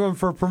talking to him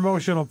for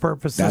promotional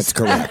purposes. That's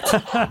correct.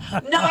 No,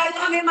 I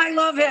love him. I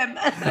love him.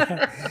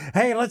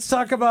 Hey, let's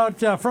talk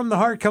about From the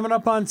Heart coming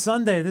up on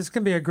Sunday. This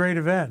can be a great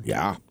event.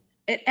 Yeah.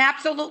 It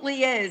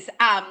absolutely is.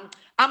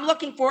 I'm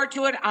looking forward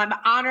to it. I'm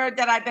honored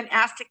that I've been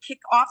asked to kick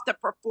off the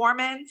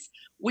performance.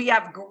 We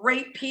have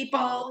great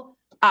people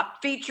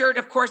featured.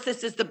 Of course,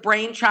 this is the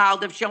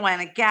brainchild of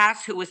Joanna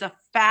Gass, who is a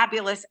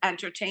fabulous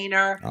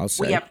entertainer. I'll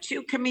say. We have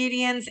 2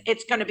 comedians.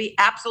 It's going to be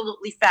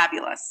absolutely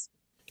fabulous.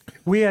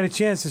 We had a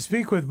chance to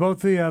speak with both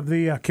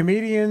the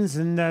comedians,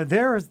 and they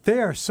are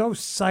so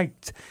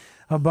psyched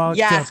about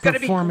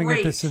performing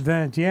at this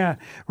event. Yeah,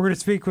 we're going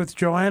to speak with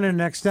Joanna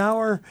next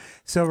hour,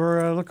 so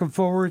we're looking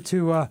forward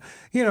to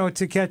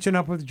to catching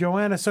up with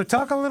Joanna. So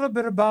talk a little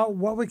bit about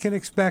what we can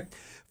expect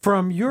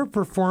from your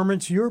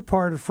performance, your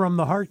part of From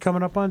the Heart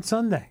coming up on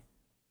Sunday.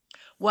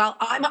 Well,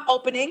 I'm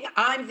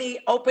the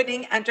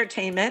opening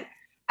entertainment,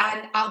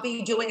 and I'll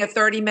be doing a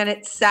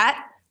 30-minute set,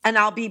 and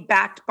I'll be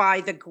backed by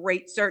the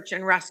great Search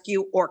and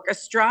Rescue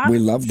Orchestra. We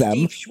love them.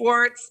 Steve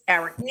Schwartz,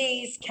 Eric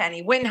Neese,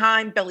 Kenny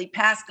Winheim, Billy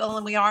Pascal,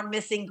 and we are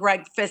missing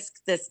Greg Fisk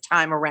this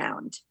time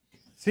around.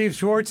 Steve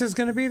Schwartz is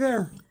going to be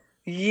there.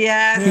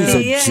 Yes,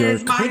 he is.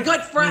 Jerk. My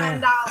good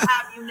friend, I'll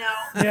have you know.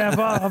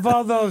 Yeah, of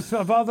all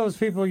those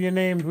people you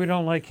named, we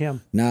don't like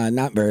him. Nah,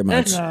 not very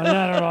much. No,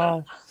 not at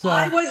all. So.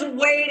 I was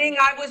waiting.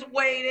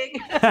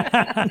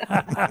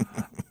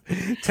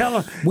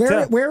 Tell him.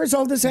 Where is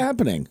all this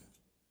happening?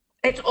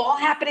 It's all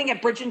happening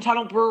at Bridge and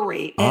Tunnel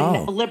Brewery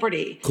in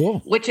Liberty. Cool.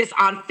 Which is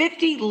on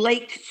 50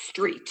 Lake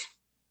Street.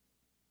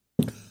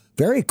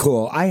 Very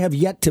cool. I have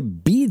yet to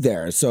be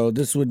there, so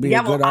this would be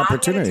a good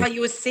opportunity. I'm going to tell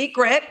you a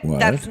secret. What?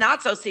 That's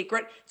not so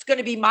secret. It's going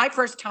to be my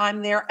first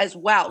time there as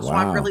well, so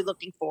I'm really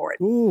looking forward.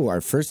 Ooh,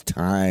 our first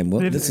time.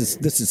 Well, this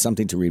is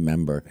something to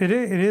remember. It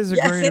is a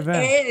great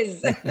event.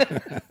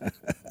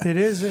 It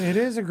is. It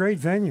is a great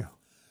venue.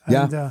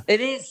 Yeah. And,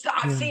 it is.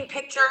 I've seen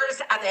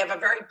pictures, and they have a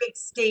very big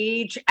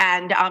stage.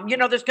 And,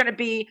 there's going to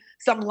be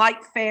some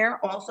light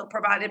fare also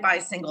provided by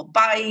a Single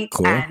Bite.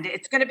 Cool. And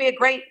it's going to be a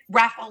great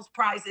raffles,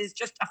 prizes,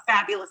 just a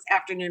fabulous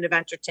afternoon of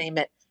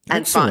entertainment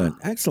and fun.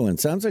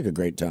 Excellent. Sounds like a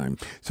great time.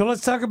 So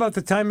let's talk about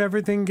the time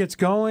everything gets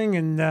going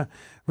and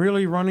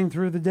really running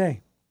through the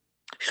day.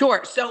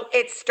 Sure. So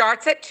it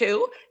starts at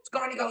 2. It's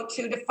going to go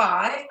 2 to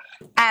 5.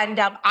 And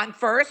I'm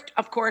first.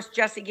 Of course,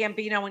 Jesse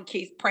Gambino and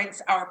Keith Prince,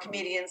 our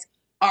comedians,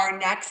 are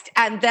next.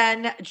 And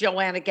then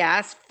Joanna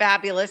Gass,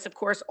 fabulous, of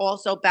course,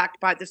 also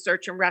backed by the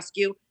Search and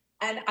Rescue.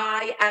 And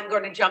I am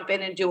going to jump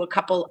in and do a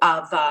couple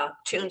of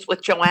tunes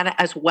with Joanna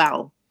as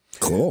well.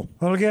 Cool.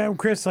 Well, again,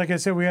 Chris, like I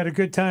said, we had a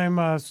good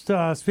time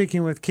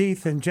speaking with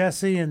Keith and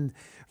Jesse. And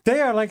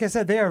they are, like I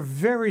said, they are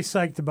very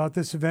psyched about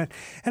this event.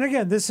 And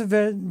again, this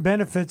event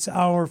benefits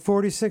our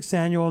 46th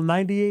annual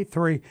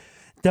 98.3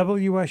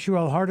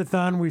 WSUL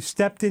Heartathon. We've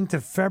stepped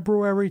into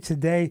February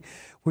today,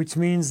 which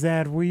means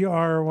that we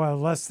are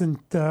less than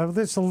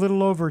just a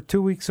little over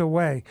 2 weeks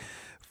away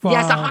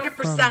Yes,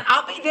 100%.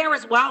 I'll be there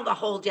as well the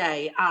whole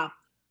day,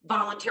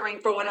 volunteering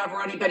for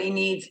whatever anybody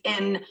needs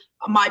in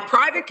my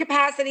private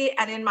capacity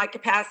and in my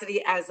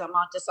capacity as a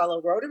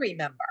Monticello Rotary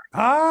member.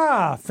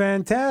 Ah,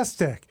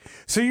 fantastic.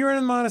 So you're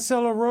in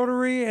Monticello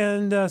Rotary,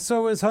 and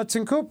so is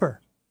Hudson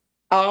Cooper.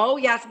 Oh,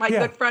 yes, my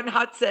good friend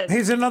Hudson.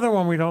 He's another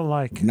one we don't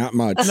like. Not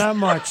much. Not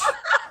much.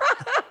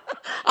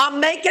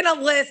 I'm making a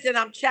list and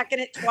I'm checking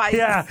it twice.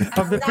 Yeah,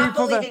 of the I'm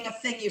people not believing a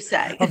thing you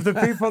say. Of the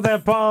people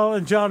that Paul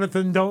and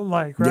Jonathan don't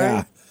like, right?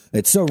 Yeah,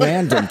 it's so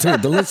random too.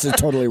 The list is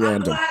totally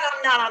random. I'm glad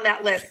I'm not on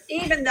that list,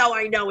 even though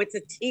I know it's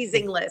a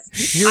teasing list.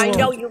 I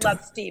know you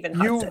love Stephen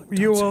Hudson.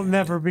 You will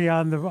never be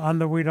on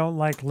the we don't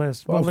like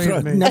list.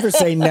 Believe me. Never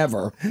say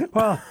never.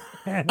 Well,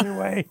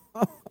 anyway.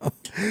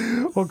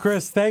 Well,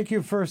 Chris, thank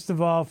you first of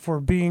all for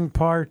being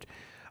part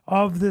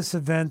of this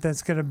event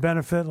that's going to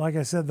benefit, like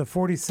I said, the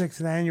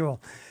 46th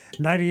annual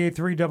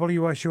 98.3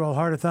 WSUL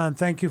Heartathon.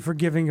 Thank you for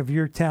giving of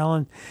your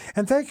talent.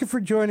 And thank you for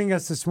joining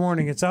us this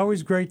morning. It's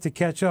always great to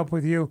catch up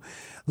with you.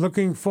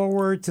 Looking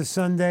forward to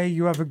Sunday.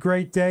 You have a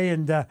great day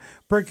and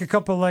break a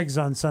couple legs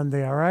on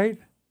Sunday, all right?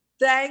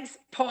 Thanks,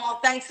 Paul.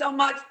 Thanks so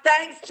much.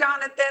 Thanks,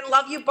 Jonathan.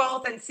 Love you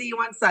both and see you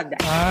on Sunday.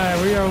 All right,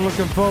 we are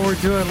looking forward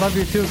to it. Love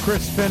you too,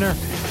 Chris Spinner,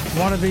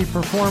 one of the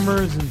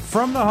performers and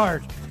From the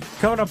Heart,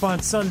 coming up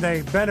on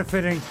Sunday,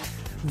 benefiting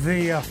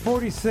the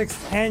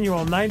 46th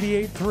annual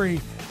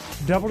 98.3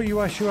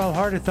 WSUL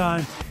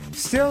Heartathon.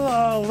 Still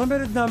a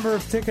limited number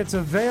of tickets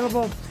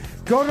available.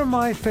 Go to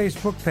my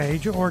Facebook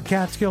page or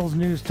Catskills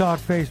News Talk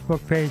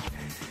Facebook page.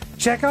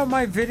 Check out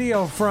my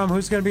video from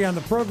who's going to be on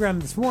the program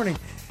this morning.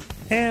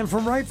 And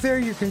from right there,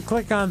 you can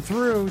click on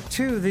through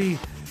to the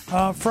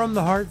From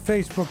the Heart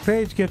Facebook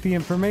page, get the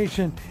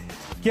information,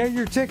 get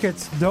your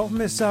tickets. Don't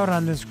miss out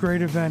on this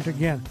great event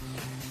again,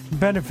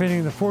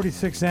 benefiting the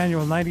 46th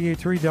annual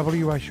 98.3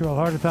 WSUL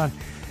Heartathon.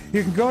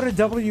 You can go to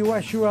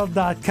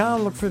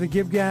WSUL.com, look for the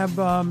Give Gab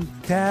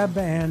tab,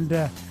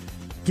 and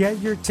get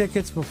your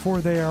tickets before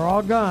they are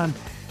all gone.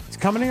 It's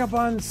coming up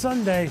on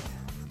Sunday.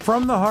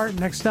 From the Heart,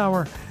 next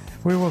hour,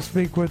 we will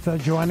speak with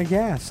Joanna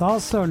Gass.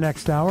 Also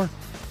next hour,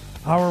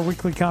 our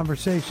weekly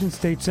conversation,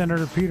 State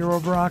Senator Peter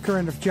Oberacker.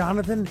 And if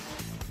Jonathan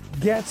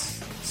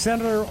gets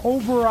Senator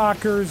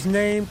Oberacker's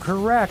name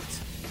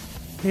correct,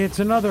 it's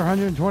another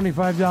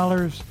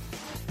 $125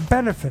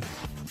 benefiting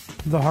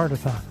the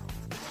Heartathon.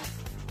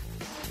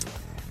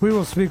 We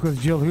will speak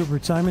with Jill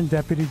Hubert-Simon,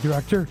 Deputy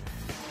Director.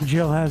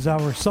 Jill has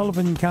our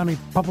Sullivan County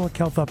Public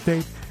Health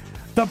Update.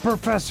 The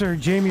Professor,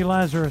 Jaime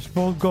Lazarus,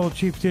 Bold Gold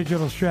Chief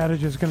Digital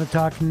Strategist, is going to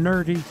talk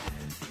nerdy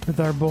with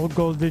our Bold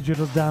Gold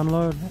Digital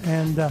Download.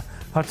 And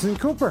Hudson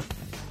Cooper,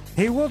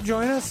 he will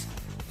join us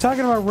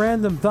talking about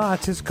random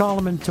thoughts, his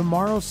column in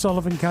tomorrow's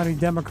Sullivan County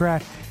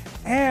Democrat,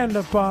 and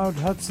about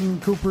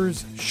Hudson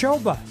Cooper's show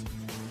bus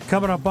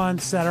coming up on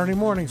Saturday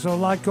morning. So a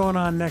lot going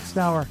on next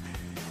hour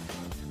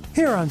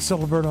here on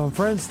Siliberto and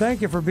Friends.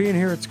 Thank you for being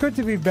here. It's good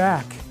to be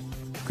back.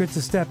 Good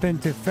to step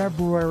into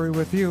February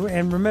with you.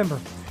 And remember,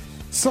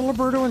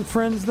 Siliberto and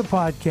Friends, the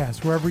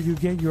podcast, wherever you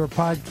get your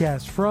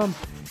podcast from.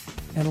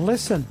 And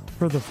listen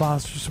for the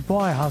Foster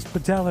Supply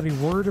Hospitality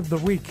Word of the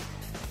Week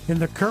in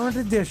the current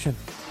edition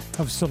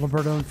of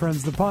Siliberto and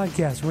Friends, the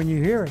podcast. When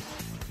you hear it,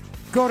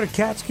 go to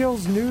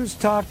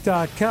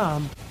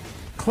CatskillsNewsTalk.com,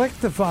 click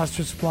the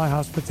Foster Supply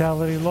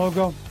Hospitality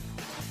logo.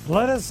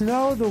 Let us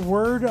know the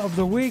word of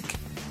the week.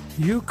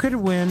 You could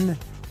win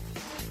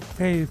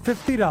a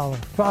 $50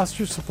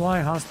 Foster Supply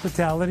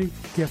Hospitality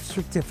gift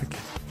certificate.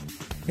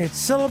 It's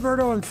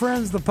Siliberto and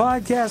Friends, the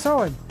podcast.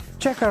 Oh, and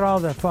check out all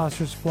that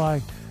Foster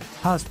Supply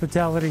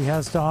Hospitality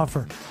has to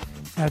offer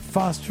at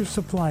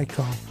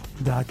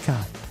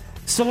fostersupplyco.com.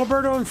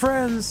 Siliberto and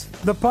Friends,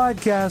 the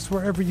podcast,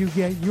 wherever you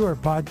get your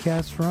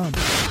podcasts from.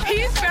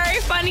 He's very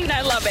funny and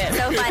I love it.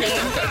 So funny.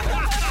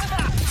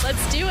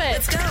 Let's do it.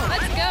 Let's go.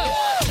 Let's go.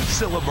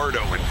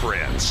 Siliberto and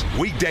Friends,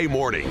 weekday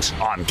mornings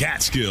on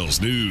Catskills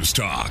News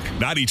Talk,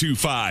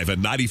 92.5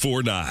 and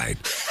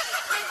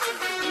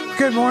 94.9.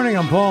 Good morning,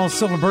 I'm Paul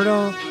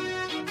Siliberto.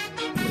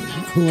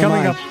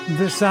 Coming up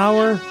this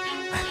hour,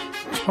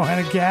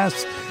 Joanna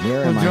Gass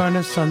will join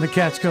us on the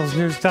Catskills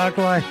News Talk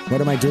Line.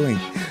 What am I doing?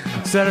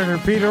 Senator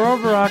Peter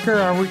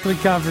Oberacker, our weekly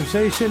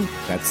conversation.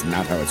 That's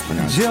not how it's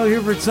pronounced. Jill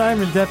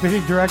Hubert-Simon,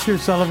 Deputy Director,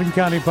 Sullivan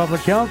County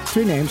Public Health.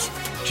 3 names.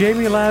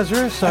 Jaime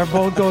Lazarus, our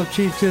Bold Gold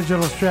Chief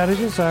Digital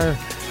Strategist, our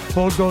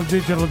Bold Gold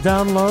Digital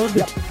Download.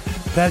 Yep.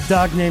 That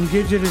dog named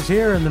Gidget is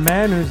here, and the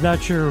man who's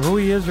not sure who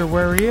he is or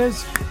where he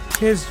is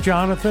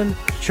Jonathan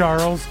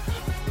Charles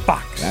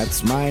Fox.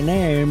 That's my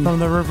name. From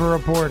the River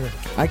Reporter.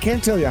 I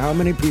can't tell you how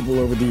many people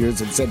over the years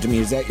have said to me,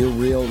 is that your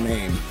real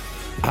name?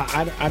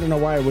 I don't know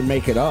why I would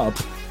make it up.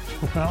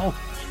 Well,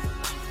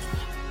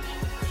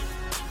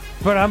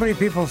 but how many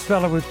people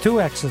spell it with 2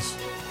 X's?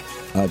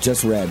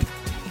 Just Red.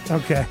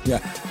 Okay.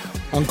 Yeah.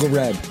 Uncle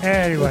Red.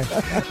 Anyway,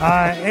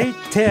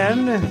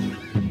 8:10.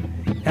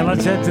 And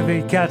let's head to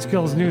the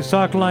Catskills News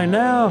Talk Line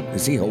now.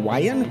 Is he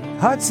Hawaiian?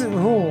 Hudson,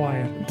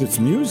 Hawaiian. This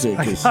music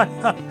is...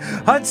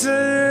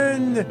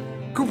 Hudson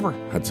Cooper.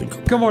 Hudson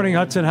Cooper. Good morning,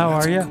 Hudson. How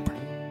are you? Cooper.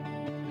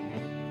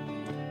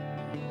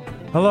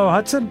 Hello,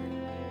 Hudson.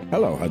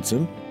 Hello,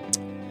 Hudson.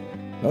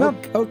 Well,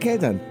 Okay,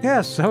 then.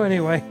 Yes, so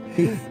anyway.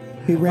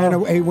 He ran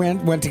away. He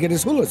went to get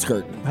his hula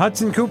skirt.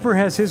 Hudson Cooper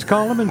has his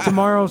column in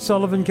tomorrow's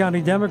Sullivan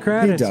County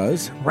Democrat. He It's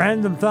does.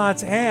 Random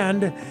Thoughts,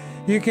 and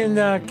you can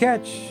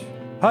catch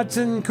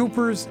Hudson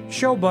Cooper's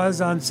Show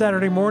Buzz on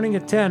Saturday morning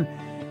at 10.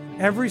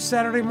 Every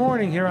Saturday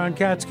morning here on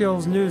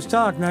Catskills News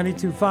Talk,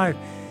 92.5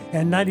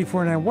 and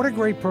 94.9. What a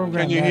great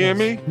program. Can you hear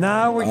me?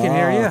 Now we can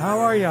hear you. How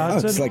are you,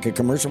 Hudson? It's like a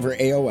commercial for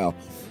AOL.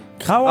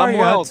 How are I'm you,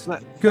 well.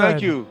 Hudson?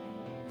 Thank you.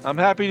 I'm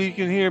happy that you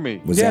can hear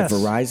me. Was that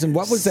Verizon?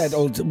 What was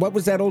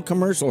that old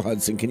commercial,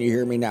 Hudson? Can you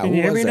hear me now? Can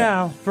you hear me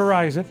now?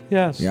 Verizon,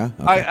 yes. Yeah.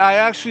 Okay. I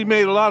actually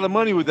made a lot of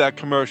money with that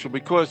commercial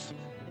because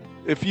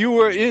if you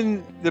were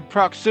in the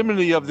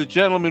proximity of the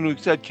gentleman who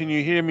said, "Can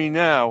you hear me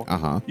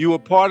now?" You were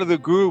part of the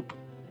group,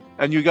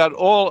 and you got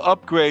all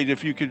upgrade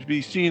if you could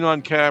be seen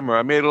on camera.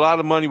 I made a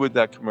lot of money with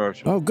that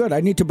commercial. Oh, good.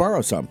 I need to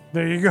borrow some.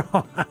 There you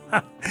go.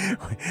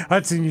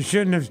 Hudson, you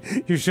should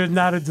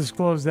not have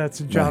disclosed that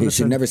to Jonathan. No, you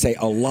should never say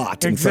a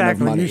lot in exactly.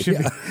 front of money.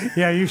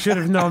 You should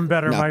have known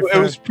better, my friend. It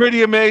was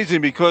pretty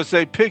amazing because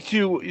they picked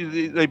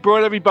you. They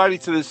brought everybody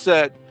to the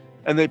set,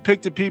 and they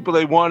picked the people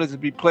they wanted to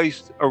be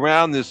placed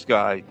around this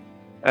guy.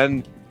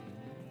 And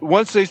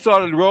once they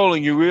started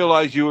rolling, you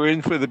realized you were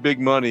in for the big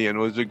money, and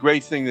it was a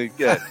great thing to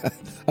get.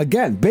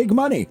 Again, big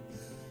money.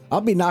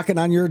 I'll be knocking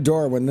on your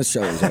door when this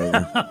show is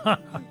over.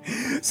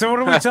 So what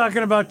are we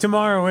talking about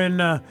tomorrow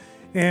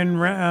in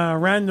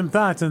Random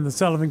Thoughts in the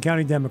Sullivan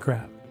County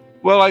Democrat?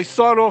 Well, I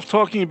start off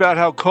talking about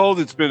how cold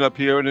it's been up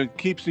here, and it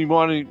keeps me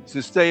wanting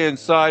to stay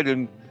inside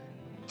and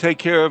take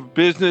care of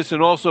business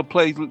and also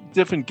play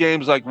different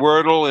games like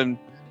Wordle and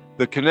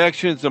the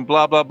connections and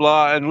blah, blah,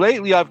 blah. And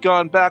lately I've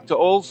gone back to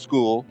old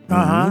school,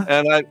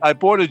 and I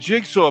bought a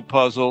jigsaw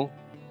puzzle,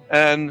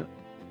 and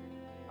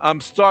I'm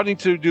starting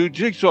to do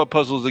jigsaw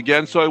puzzles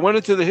again. So I went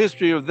into the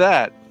history of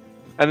that.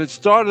 And it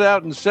started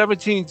out in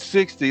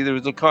 1760. There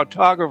was a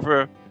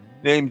cartographer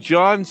named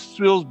John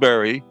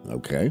Salisbury,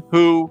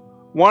 who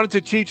wanted to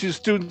teach his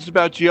students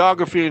about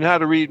geography and how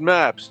to read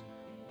maps.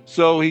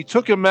 So he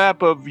took a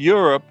map of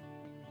Europe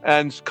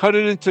and cut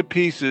it into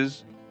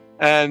pieces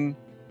and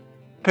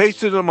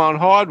pasted them on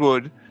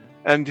hardwood,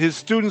 and his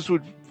students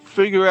would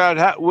figure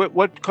out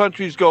what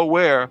countries go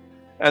where,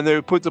 and they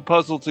would put the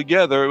puzzle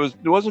together.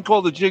 It wasn't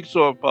called a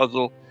jigsaw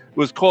puzzle. It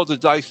was called a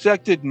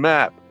dissected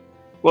map.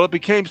 Well, it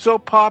became so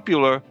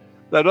popular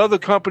that other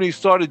companies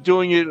started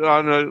doing it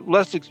on a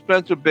less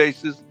expensive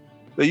basis.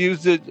 They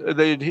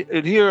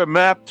adhere a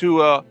map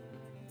to a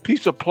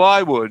piece of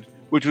plywood,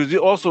 which was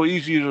also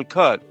easier to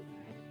cut.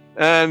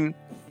 And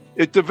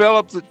it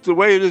developed the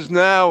way it is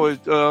now.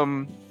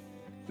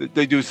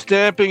 They do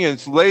stamping and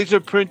it's laser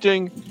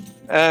printing.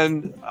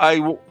 And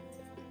I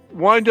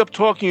wind up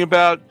talking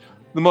about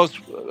the most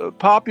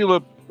popular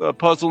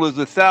puzzle is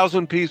the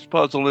 1,000-piece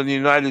puzzle in the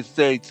United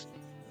States.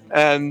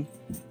 And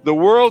the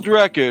world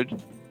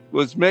record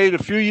was made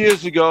a few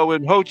years ago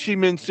in Ho Chi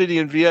Minh City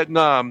in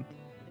Vietnam.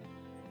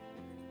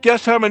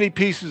 Guess how many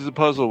pieces the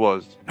puzzle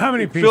was? How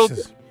many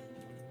pieces?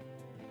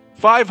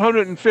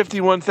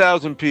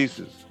 551,000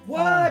 pieces.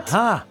 What?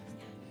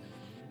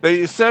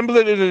 They assembled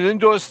it in an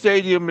indoor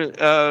stadium in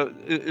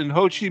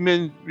Ho Chi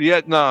Minh,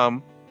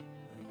 Vietnam.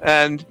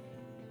 And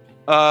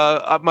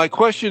my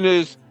question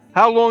is,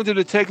 how long did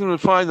it take them to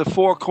find the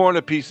 4 corner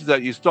pieces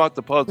that you start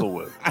the puzzle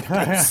with?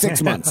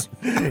 6 months.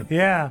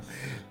 Yeah,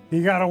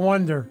 you got to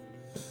wonder.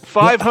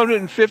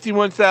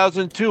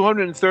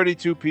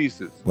 551,232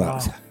 pieces.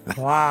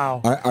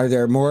 Wow. Are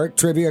there more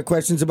trivia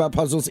questions about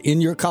puzzles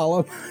in your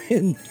column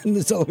in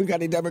the Sullivan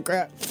County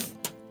Democrat?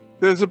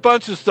 There's a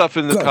bunch of stuff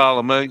in the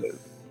column.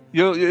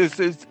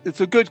 It's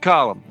a good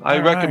column. I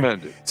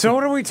recommend it. So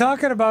what are we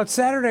talking about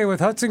Saturday with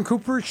Hudson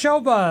Cooper's Show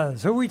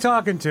Buzz? Who are we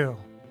talking to?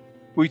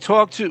 We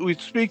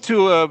speak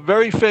to a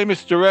very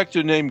famous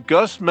director named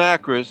Gus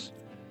Macris,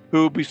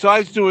 who,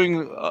 besides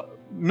doing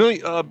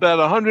about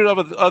 100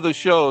 other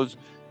shows,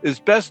 is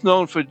best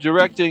known for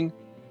directing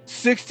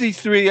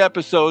 63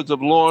 episodes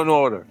of Law and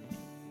Order.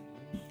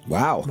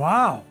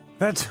 Wow.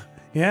 That's,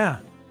 yeah.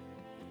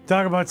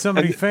 Talk about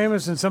somebody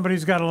famous and somebody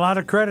who's got a lot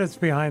of credits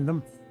behind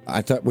them.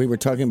 I thought we were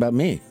talking about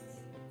me.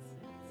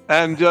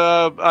 And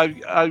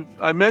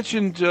I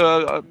mentioned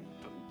to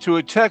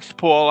a text,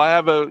 Paul, I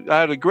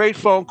had a great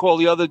phone call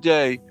the other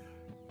day.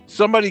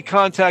 Somebody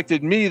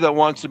contacted me that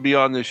wants to be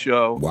on this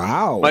show.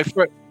 Wow.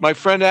 My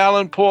friend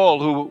Alan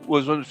Paul, who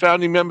was one of the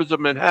founding members of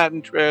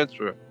Manhattan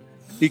Transfer.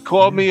 He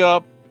called me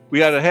up. We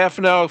had a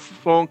half-an-hour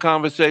phone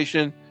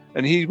conversation,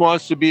 and he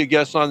wants to be a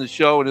guest on the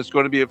show, and it's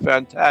going to be a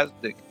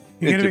fantastic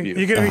interview.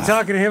 You're going to be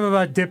talking to him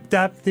about Dip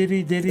Dap,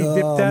 Diddy, Diddy,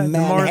 Dip Dap, the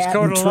Morse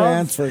Code of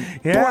Transfer. Love.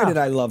 Yeah. Boy, did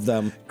I love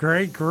them.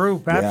 Great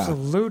group,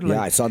 absolutely.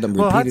 Yeah, I saw them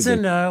repeatedly. Well,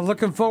 Hudson,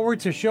 looking forward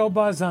to Show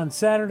Buzz on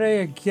Saturday.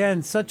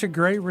 Again, such a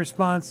great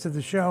response to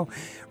the show.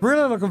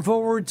 Really looking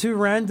forward to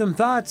Random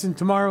Thoughts in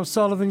tomorrow's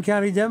Sullivan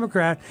County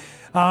Democrat.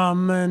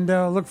 And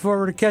look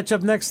forward to catch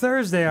up next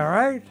Thursday, all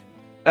right?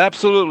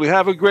 Absolutely.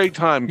 Have a great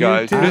time,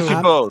 guys. too. Miss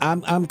you both.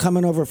 I'm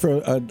coming over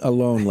for a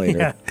loan later.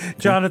 Yeah,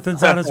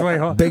 Jonathan's on his way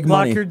home. Big Lock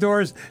money. your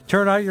doors,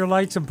 turn out your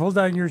lights, and pull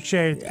down your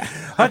shade.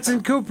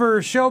 Hudson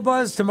Cooper Show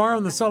Buzz tomorrow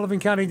on the Sullivan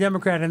County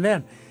Democrat. And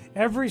then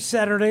every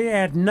Saturday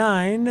at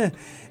 9,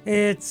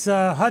 it's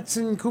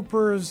Hudson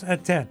Cooper's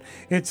at 10.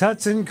 It's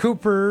Hudson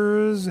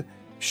Cooper's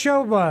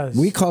Show Buzz.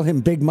 We call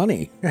him Big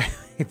Money.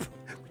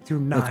 Do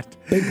not.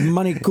 Big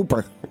Money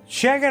Cooper.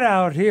 Check it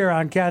out here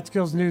on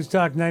Catskills News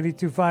Talk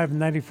 92.5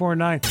 and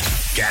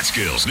 94.9.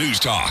 Catskills News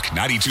Talk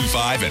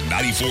 92.5 and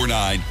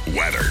 94.9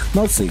 weather.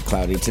 Mostly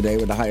cloudy today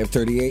with a high of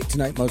 38.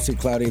 Tonight, mostly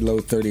cloudy,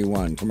 low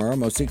 31. Tomorrow,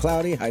 mostly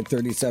cloudy, high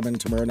 37.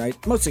 Tomorrow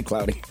night, mostly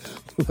cloudy,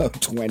 low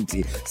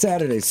 20.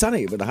 Saturday,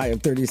 sunny with a high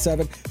of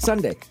 37.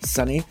 Sunday,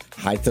 sunny,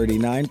 high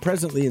 39.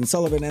 Presently in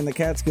Sullivan and the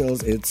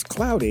Catskills, it's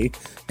cloudy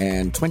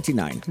and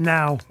 29.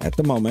 Now. At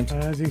the moment.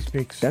 As he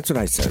speaks. That's what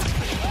I said.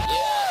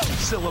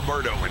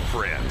 Siliberto and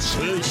friends.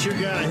 Well, he's sure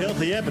got a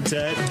healthy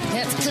appetite.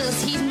 That's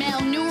because he's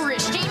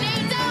malnourished. He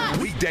needs that.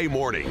 Weekday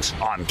mornings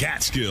on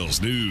Catskills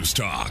News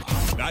Talk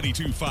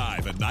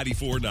 92.5 and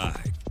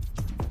 94.9.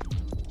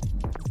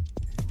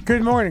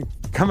 Good morning.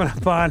 Coming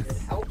up on.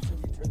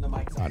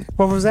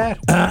 What was that?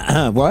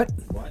 What?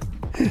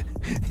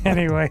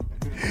 Anyway,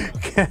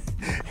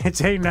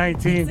 it's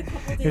 8:19.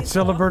 It's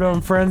Siliberto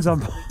and Friends.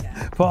 I'm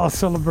Paul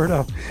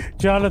Siliberto,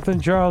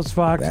 Jonathan Charles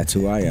Fox. That's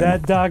who I am.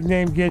 That dog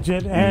named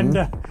Gidget.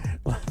 And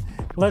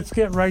let's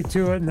get right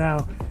to it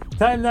now.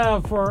 Time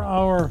now for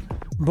our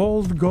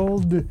Bold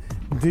Gold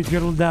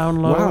digital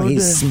download. Wow,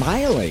 he's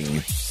smiling.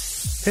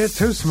 It's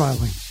who's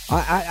smiling?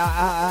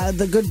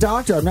 The good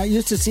doctor. I'm not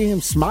used to seeing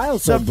him smile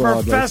so the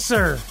broadly.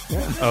 Professor.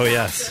 Yeah. Oh,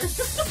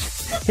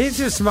 yes. He's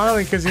just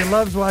smiling because he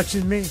loves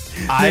watching me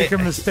make a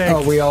mistake.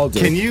 Oh, we all do.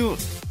 Can you,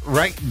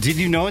 did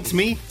you know it's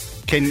me?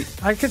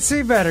 I can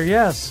see better,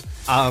 yes.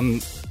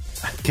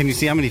 Can you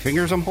see how many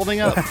fingers I'm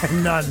holding up?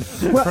 None.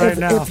 Well, right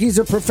now. if he's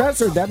a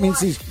professor, that means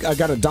he's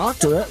got a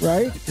doctorate,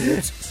 right?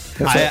 It's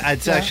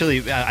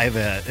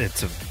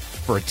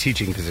for a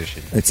teaching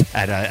position. It's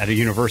at a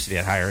university,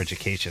 at higher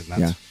education.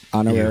 That's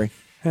honorary.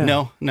 Yeah.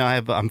 No,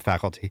 I'm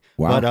faculty.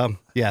 Wow. But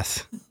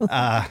yes,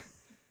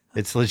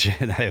 it's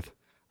legit. I have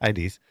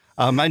IDs.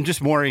 I'm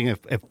just wondering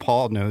if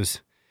Paul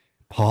knows.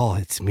 Paul,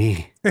 it's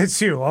me. It's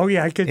you. Oh,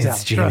 yeah, I can tell.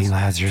 It's Jaime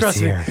Lazarus trust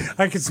here. Me.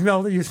 I can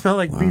smell it. You smell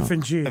like beef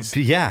and cheese.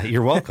 Yeah,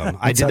 you're welcome.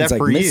 I did that like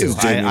for you.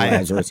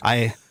 Lazarus.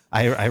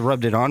 I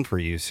rubbed it on for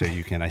you so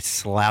you can. I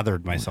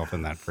slathered myself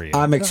in that for you.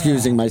 I'm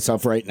excusing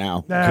myself right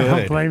now. I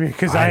don't blame you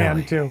because I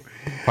am too.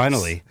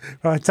 Finally.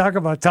 Talk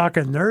about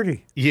talking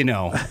nerdy. You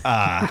know,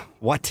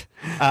 what?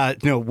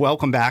 No,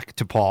 welcome back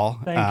to Paul.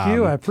 Thank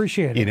you. I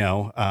appreciate it. You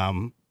know,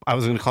 I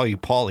was going to call you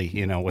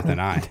Paulie, with an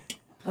I.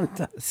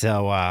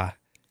 So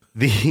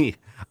the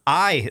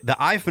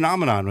eye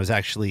phenomenon was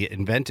actually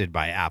invented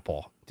by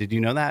Apple. Did you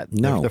know that?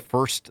 No. The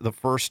first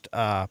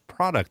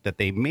product that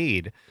they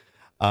made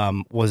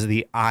was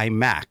the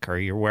iMac. Are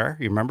you aware?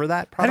 You remember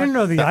that product? I didn't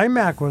know the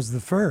iMac was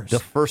the first. The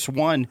first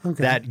one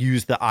that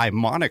used the i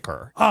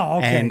moniker. Oh,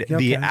 okay. And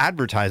the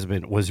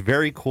advertisement was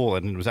very cool,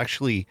 and it was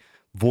actually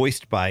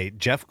voiced by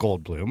Jeff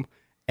Goldblum.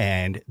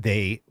 And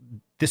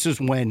this is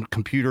when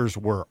computers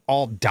were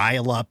all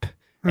dial-up,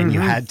 and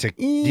you had to,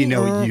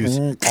 use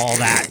all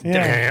that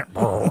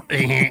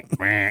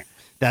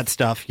that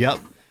stuff. Yep,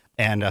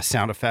 and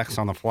sound effects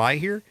on the fly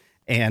here.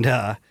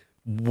 And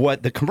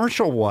what the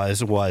commercial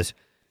was.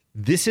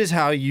 This is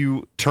how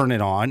you turn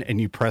it on and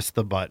you press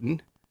the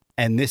button.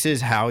 And this is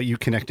how you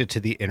connect it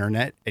to the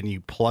internet and you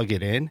plug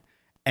it in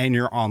and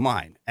you're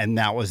online. And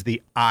that was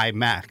the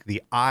iMac.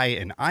 The I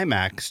in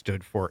iMac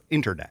stood for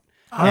internet.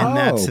 Oh. And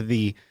that's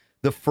the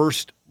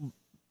first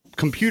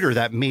computer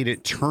that made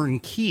it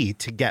turnkey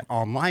to get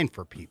online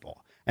for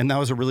people. And that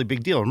was a really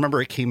big deal.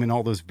 Remember, it came in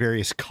all those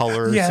various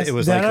colors. Yes, it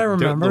was that like I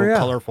remember, little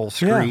colorful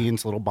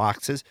screens, little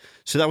boxes.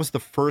 So that was the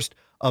first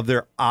of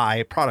their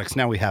i products.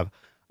 Now we have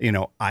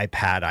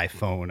iPad,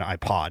 iPhone,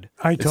 iPod,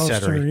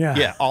 iToaster,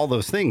 yeah, all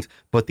those things.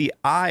 But the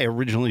I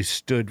originally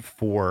stood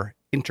for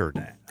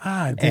internet.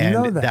 I didn't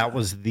know that. That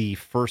was the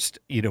first,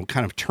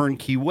 kind of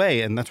turnkey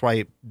way, and that's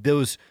why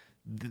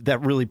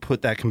that really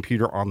put that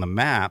computer on the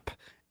map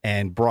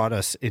and brought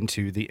us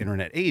into the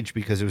internet age,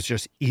 because it was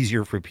just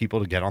easier for people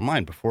to get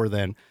online. Before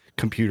then,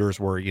 computers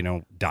were,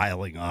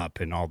 dialing up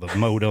and all the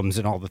modems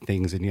and all the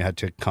things, and you had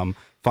to come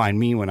find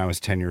me when I was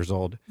 10 years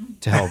old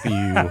to help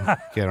you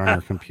get on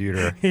your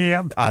computer.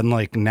 Yep.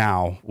 Unlike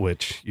now,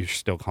 which you're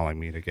still calling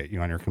me to get you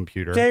on your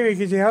computer. Jamie,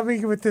 could you help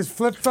me with this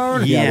flip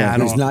phone? Yeah,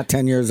 he's not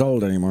 10 years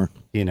old anymore.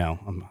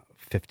 I'm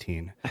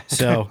 15.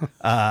 So,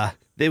 so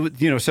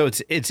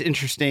it's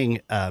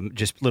interesting,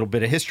 just a little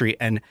bit of history.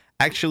 And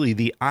actually,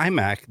 the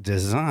iMac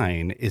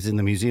design is in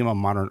the Museum of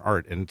Modern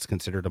Art, and it's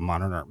considered a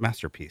modern art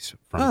masterpiece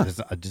from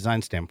a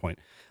design standpoint.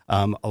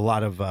 A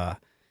lot of,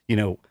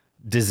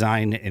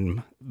 design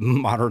in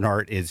modern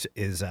art is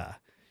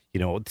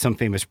some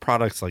famous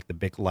products like the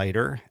Bic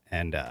lighter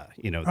and, the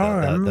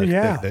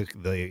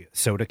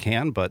soda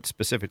can, but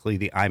specifically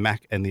the iMac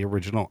and the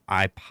original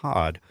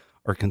iPod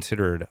are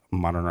considered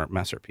modern art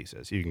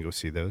masterpieces. You can go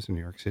see those in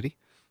New York City.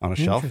 on a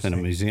shelf in a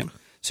museum.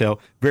 So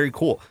very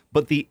cool.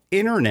 But the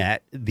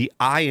internet, the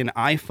I in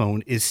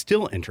iPhone is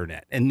still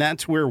internet. And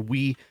that's where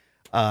we,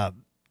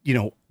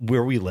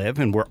 where we live,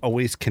 and we're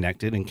always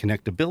connected, and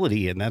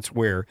connectability. And that's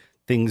where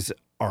things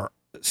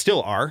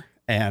still are.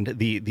 And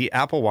the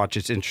Apple Watch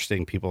is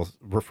interesting. People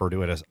refer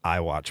to it as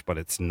iWatch, but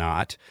it's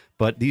not.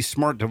 But these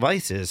smart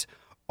devices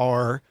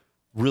are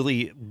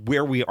really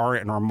where we are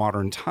in our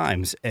modern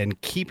times, and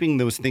keeping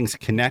those things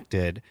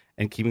connected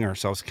and keeping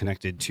ourselves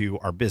connected to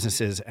our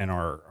businesses and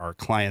our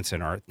clients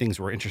and our things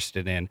we're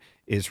interested in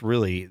is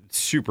really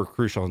super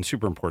crucial and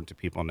super important to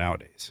people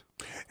nowadays.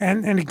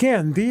 And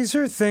again, these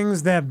are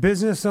things that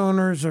business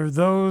owners or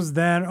those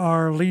that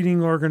are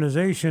leading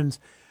organizations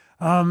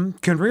can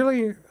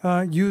really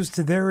use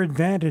to their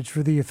advantage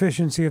for the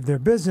efficiency of their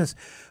business,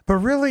 but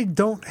really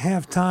don't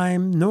have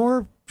time,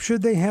 nor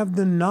should they have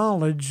the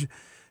knowledge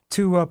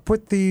to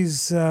put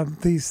these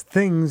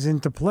things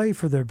into play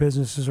for their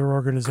businesses or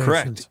organizations.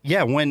 Correct.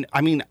 Yeah.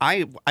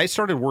 I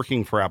started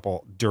working for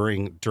Apple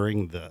during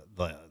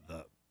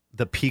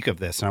the peak of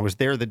this, and I was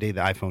there the day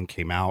the iPhone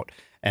came out,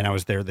 and I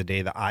was there the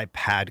day the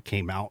iPad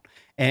came out.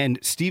 And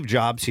Steve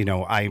Jobs,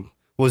 I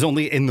was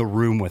only in the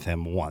room with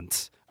him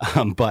once,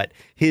 but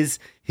his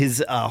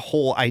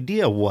whole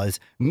idea was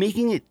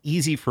making it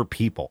easy for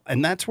people,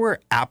 and that's where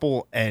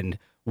Apple and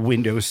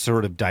Windows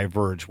sort of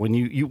diverge. When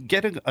you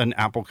get an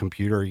Apple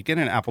computer, you get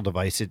an Apple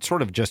device, it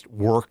sort of just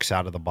works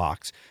out of the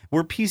box.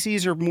 Where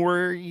PCs are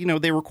more,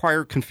 they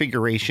require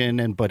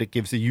configuration, but it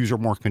gives the user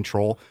more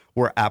control,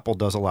 where Apple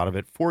does a lot of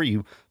it for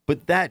you.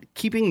 But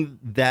keeping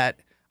that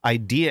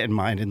idea in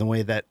mind in the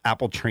way that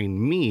Apple trained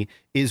me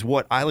is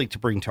what I like to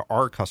bring to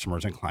our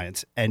customers and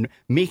clients, and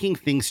making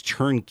things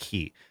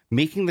turnkey,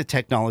 making the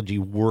technology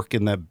work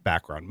in the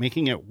background,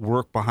 making it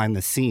work behind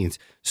the scenes.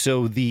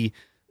 So the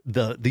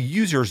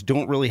users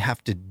don't really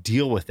have to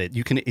deal with it.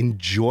 You can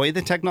enjoy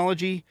the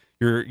technology.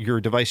 Your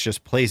device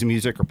just plays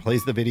music or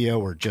plays the video,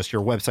 or just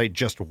your website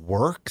just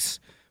works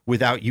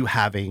without you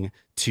having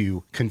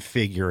to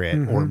configure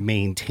it or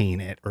maintain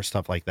it or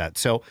stuff like that.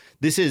 So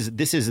this is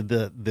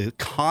the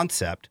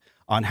concept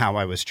on how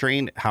I was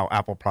trained, how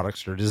Apple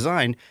products are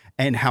designed,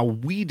 and how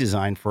we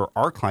design for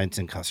our clients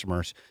and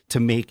customers to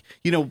make,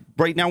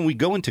 right now when we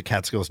go into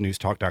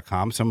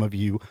CatskillsNewsTalk.com, some of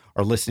you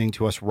are listening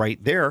to us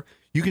right there.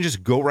 You can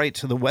just go right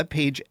to the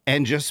webpage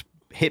and just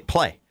hit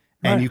play,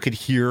 and you could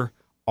hear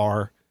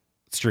our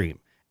stream.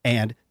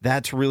 And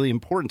that's really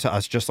important to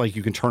us, just like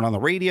you can turn on the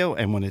radio,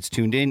 and when it's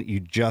tuned in, you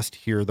just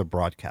hear the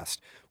broadcast.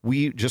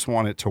 We just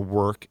want it to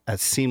work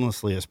as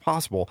seamlessly as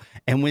possible.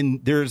 And when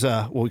there's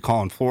what we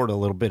call in Florida, a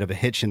little bit of a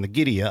hitch in the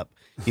giddy up,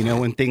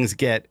 when things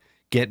get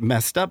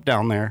messed up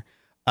down there,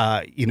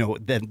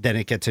 then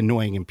it gets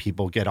annoying and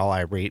people get all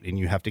irate, and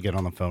you have to get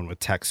on the phone with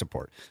tech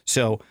support.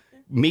 So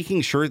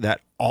making sure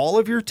that all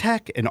of your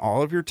tech and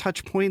all of your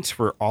touch points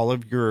for all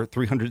of your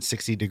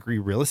 360-degree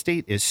real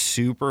estate is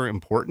super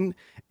important.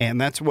 And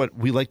that's what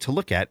we like to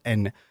look at,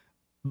 and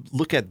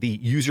look at the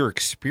user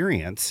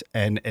experience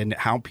and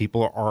how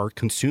people are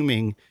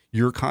consuming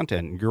your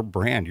content, your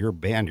brand, your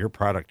band, your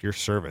product, your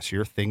service,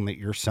 your thing that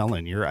you're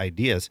selling, your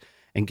ideas,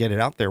 and get it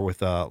out there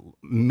with a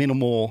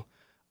minimal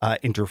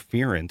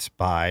interference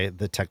by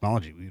the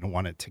technology. We don't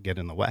want it to get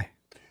in the way.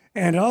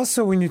 And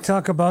also, when you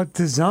talk about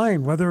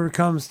design, whether it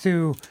comes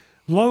to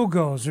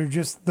logos or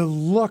just the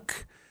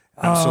look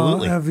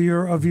of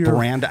your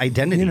brand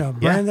identity,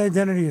 brand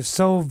identity is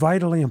so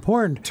vitally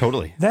important.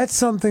 Totally, that's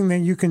something that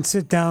you can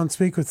sit down,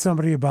 speak with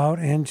somebody about,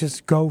 and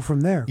just go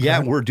from there.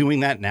 Yeah, we're doing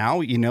that now.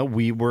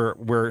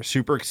 We're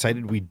super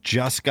excited. We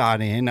just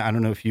got in. I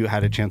don't know if you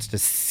had a chance to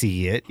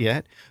see it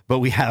yet, but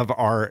we have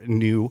our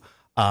new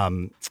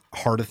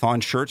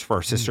Heartathon shirts for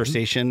our sister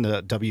station,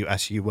 the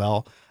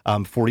WSUL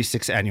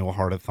 46th annual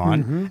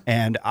Heartathon.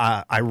 And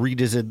I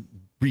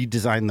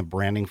redesigned the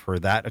branding for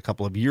that a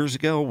couple of years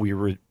ago.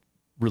 We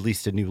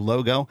released a new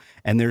logo,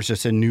 and there's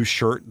just a new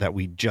shirt that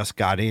we just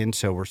got in,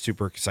 so we're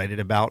super excited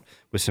about,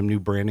 with some new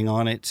branding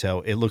on it.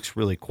 So it looks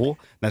really cool.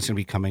 That's going to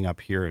be coming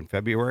up here in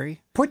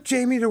February. Put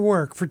Jaime to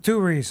work for two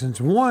reasons.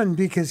 One,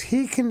 because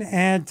he can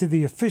add to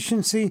the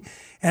efficiency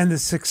and the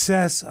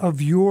success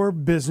of your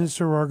business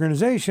or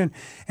organization.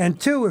 And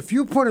two, if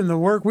you put in the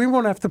work, we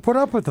won't have to put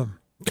up with them.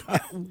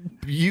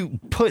 You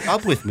put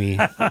up with me?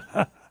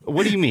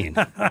 What do you mean?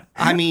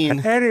 I mean,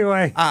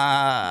 anyway. Good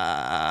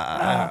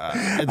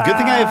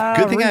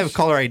thing I have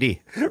caller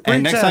ID.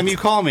 And next time you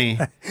call me,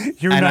 I'm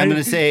going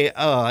to say,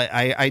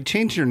 I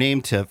changed your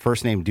name to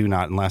first name do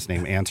not and last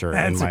name answer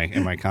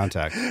in my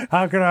contact.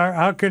 How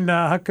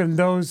can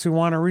those who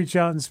want to reach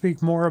out and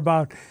speak more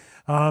about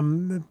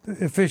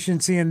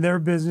efficiency in their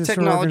business,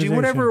 technology,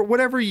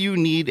 whatever you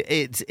need,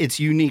 it's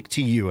unique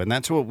to you, and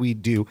that's what we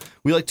do.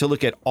 We like to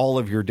look at all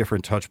of your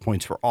different touch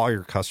points for all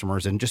your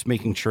customers, and just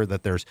making sure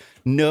that there's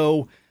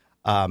no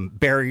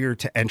barrier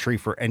to entry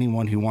for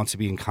anyone who wants to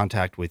be in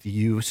contact with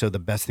you. So the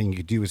best thing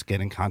you do is get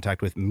in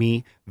contact with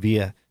me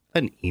via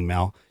an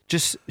email.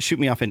 Just shoot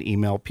me off an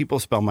email. People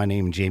spell my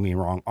name Jaime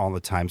wrong all the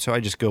time, so I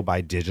just go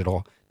by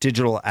digital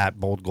at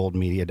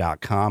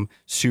boldgoldmedia.com.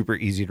 Super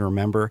easy to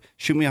remember.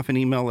 Shoot me off an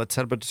email. Let's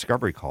set up a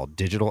discovery call.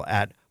 Digital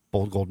at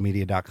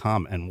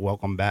boldgoldmedia.com, and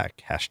welcome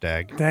back.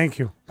 Hashtag. Thank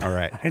you. All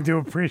right. I do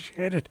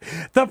appreciate it.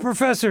 The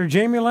Professor,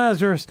 Jaime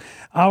Lazarus,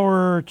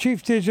 our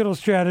Chief Digital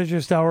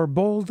Strategist, our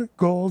Bold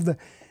Gold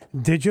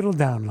Digital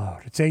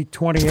Download. It's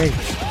 8:28.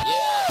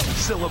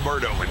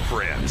 Siliberto and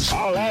Friends.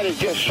 All that is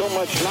just so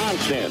much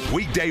nonsense.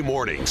 Weekday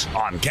mornings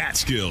on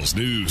Catskills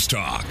News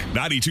Talk,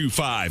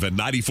 92.5 and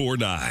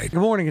 94.9. Good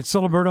morning. It's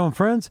Siliberto and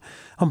Friends.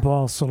 I'm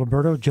Paul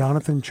Siliberto.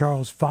 Jonathan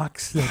Charles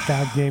Fox, the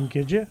God game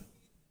Gidget.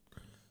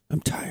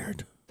 I'm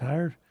tired.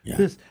 Tired?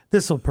 Yeah.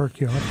 This will perk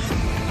you up.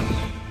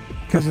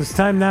 Because it's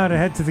time now to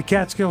head to the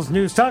Catskills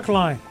News Talk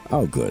line.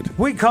 Oh, good.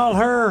 We call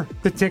her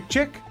the Tick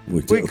Chick.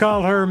 We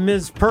call her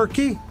Ms.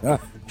 Perky.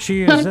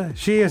 She is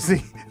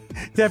the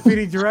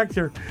Deputy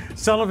Director,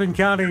 Sullivan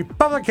County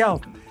Public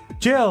Health,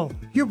 Jill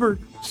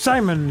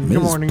Hubert-Simon.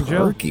 Good morning,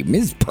 Jill.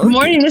 Ms. Perky. Good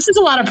morning. This is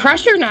a lot of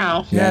pressure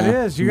now. Yeah, it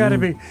is. You got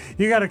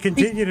to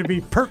continue to be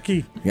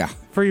perky. Yeah.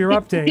 For your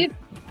update.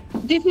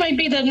 These might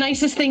be the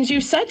nicest things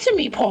you said to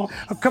me, Paul.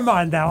 Oh, come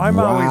on now. I'm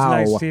always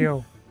nice to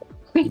you.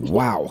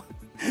 Wow.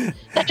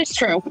 That is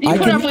true. You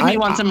put up with me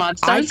once a month,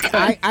 so it's good.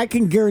 I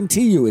can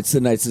guarantee you it's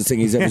the nicest thing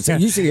he's ever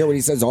said. You should hear what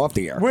he says off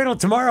the air. Wait till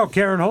tomorrow.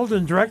 Karen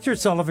Holden, Director,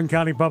 Sullivan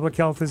County Public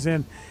Health, is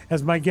in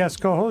as my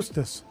guest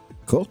co-hostess.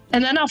 Cool.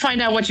 And then I'll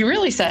find out what you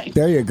really say.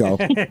 There you go.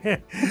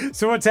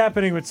 So what's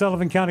happening with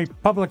Sullivan County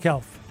Public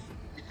Health?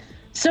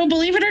 So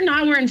believe it or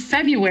not, we're in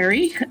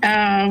February,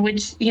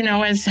 which,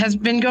 has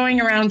been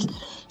going around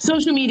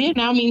social media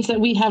now means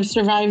that we have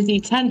survived the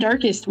 10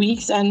 darkest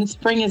weeks and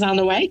spring is on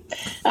the way.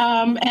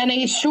 And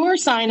a sure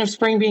sign of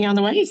spring being on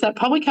the way is that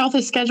Public Health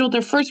has scheduled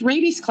their first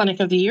rabies clinic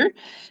of the year.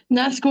 And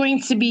that's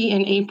going to be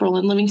in April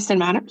in Livingston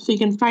Manor. So you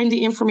can find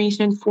the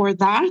information for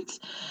that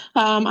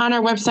on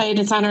our website.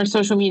 It's on our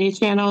social media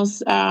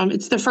channels.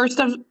 It's the first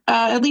of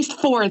at least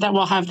 4 that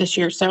we'll have this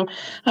year. So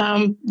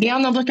be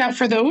on the lookout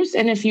for those.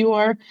 And if you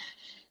are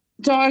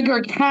dog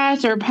or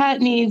cat or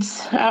pet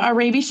needs a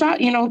rabies shot,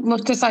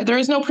 look to side. There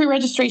is no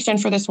pre-registration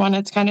for this one.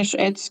 It's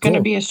going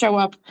to be a show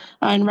up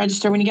and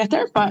register when you get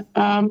there, but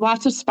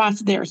lots of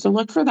spots there. So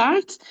look for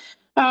that.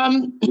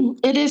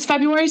 It is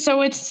February,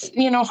 so it's,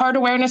 Heart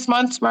Awareness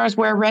Month. Tomorrow's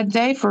Wear Red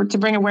Day to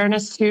bring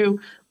awareness to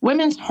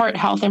women's heart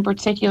health in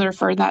particular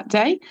for that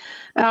day.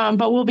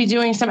 But we'll be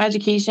doing some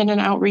education and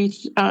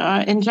outreach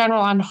in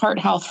general on heart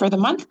health for the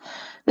month.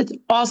 It's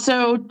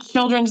also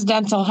Children's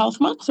Dental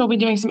Health Month, so we'll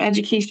be doing some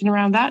education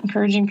around that,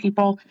 encouraging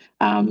people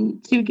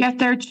to get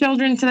their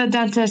children to the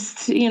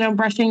dentist,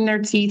 brushing their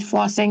teeth,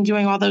 flossing,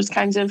 doing all those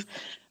kinds of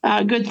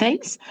good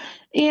things.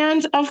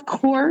 And of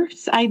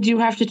course, I do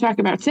have to talk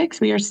about ticks.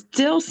 We are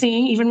still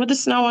seeing, even with the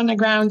snow on the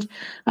ground,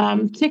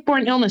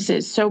 tick-borne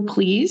illnesses. So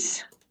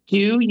please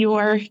do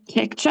your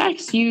tick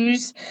checks.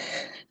 Use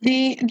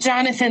the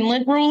Jonathan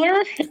lint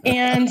ruler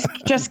and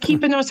just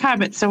keep in those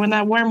habits. So when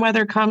that warm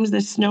weather comes,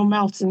 the snow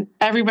melts and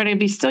everybody will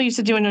be still used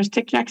to doing those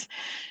tick checks.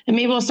 And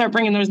maybe we'll start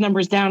bringing those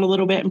numbers down a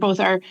little bit in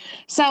both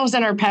ourselves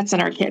and our pets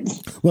and our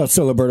kids. Well,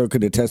 Siliberto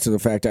could attest to the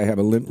fact I have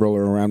a lint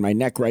roller around my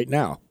neck right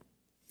now.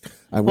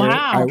 I wear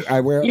I'm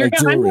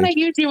jewelry. going to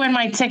use you in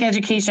my tick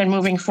education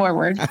moving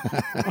forward.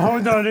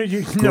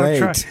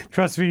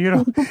 Trust me, you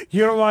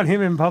don't want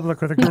him in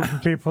public with a group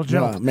of people,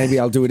 Joe. Well, maybe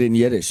I'll do it in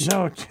Yiddish.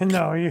 No,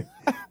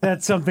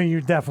 that's something you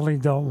definitely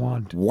don't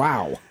want.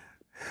 Wow.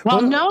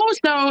 Well, no,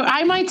 so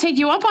I might take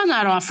you up on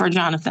that offer,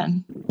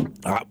 Jonathan.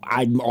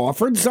 I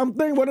offered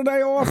something? What did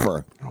I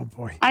offer? Oh,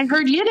 boy. I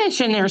heard Yiddish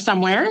in there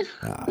somewhere.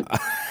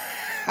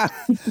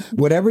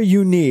 Whatever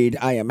you need,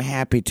 I am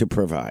happy to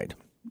provide.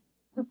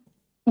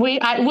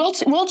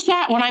 We'll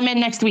chat when I'm in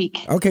next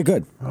week. Okay,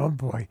 good. Oh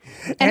boy.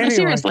 And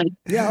seriously.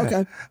 Yeah,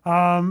 okay.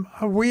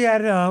 We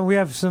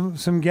have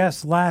some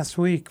guests last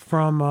week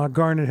from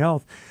Garnet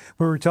Health.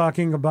 We were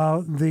talking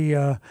about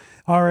the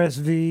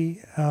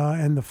RSV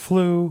and the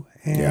flu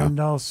and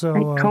also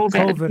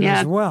COVID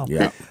as well.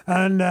 Yeah.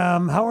 And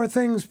how are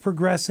things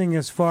progressing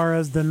as far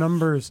as the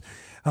numbers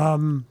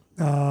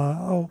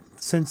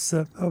since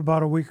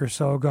about a week or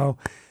so ago?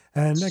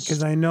 And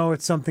because I know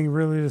it's something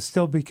really to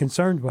still be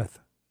concerned with.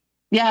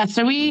 Yeah,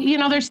 so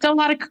there's still a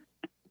lot of,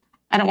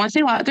 I don't want to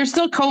say a lot, there's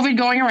still COVID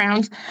going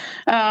around.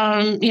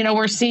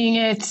 We're seeing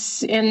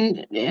it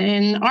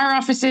in our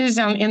offices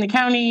in the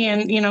county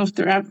and,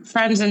 through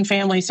friends and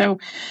family. So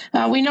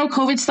we know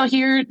COVID's still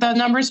here. The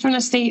numbers from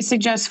the state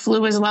suggest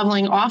flu is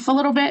leveling off a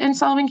little bit in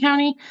Sullivan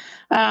County.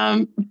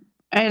 And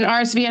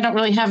RSV, I don't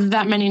really have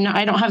that many,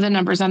 I don't have the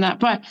numbers on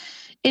that, but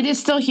it is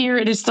still here.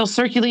 It is still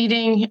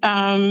circulating.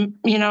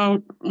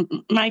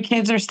 My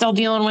kids are still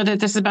dealing with it.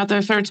 This is about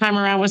their 3rd time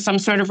around with some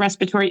sort of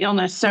respiratory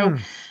illness. So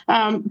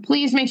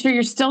please make sure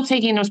you're still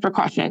taking those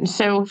precautions.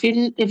 So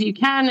if you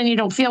can and you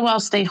don't feel well,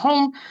 stay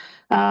home.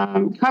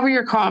 Cover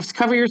your coughs,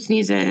 cover your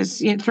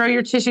sneezes, throw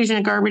your tissues in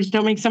the garbage.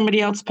 Don't make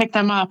somebody else pick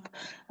them up.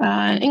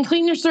 And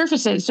clean your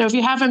surfaces. So if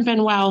you haven't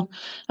been well,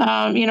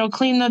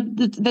 clean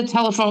the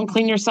telephone,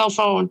 clean your cell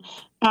phone.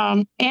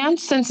 And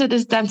since it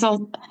is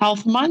Dental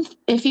Health Month,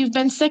 if you've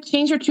been sick,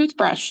 change your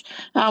toothbrush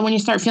when you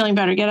start feeling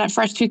better. Get that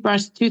fresh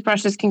toothbrush.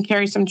 Toothbrushes can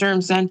carry some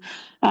germs, and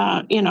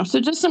so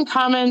just some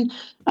common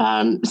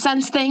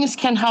sense things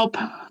can help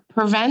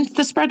prevent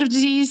the spread of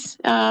disease.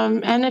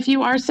 And if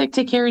you are sick,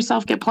 take care of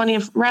yourself. Get plenty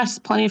of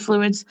rest, plenty of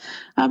fluids,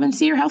 and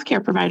see your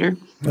healthcare provider.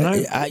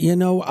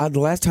 The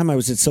last time I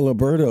was at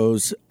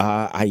Siliberto's,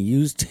 I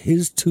used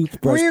his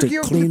toothbrush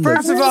to clean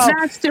First the... of all,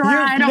 That's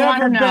right. you've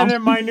never been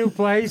in my new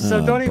place,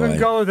 so don't even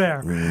go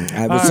there.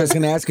 I was just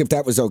going to ask if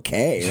that was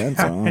okay. That's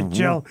all.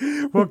 Jill,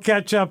 we'll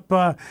catch up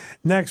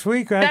next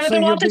week. Actually,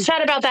 we'll have to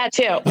chat about that,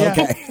 too.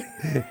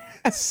 Okay.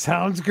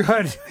 Sounds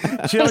good.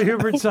 Jill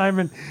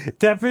Hubert-Simon,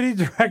 Deputy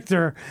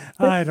Director.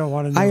 I don't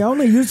want to know. I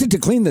only used it to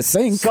clean the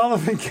sink.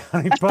 Sullivan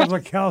County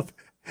Public Health.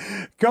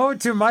 Go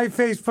to my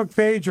Facebook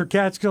page or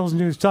Catskills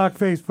News Talk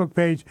Facebook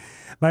page.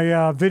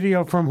 My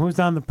video from who's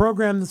on the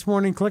program this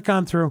morning. Click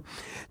on through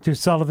to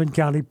Sullivan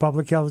County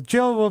Public Health.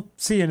 Jill, we'll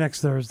see you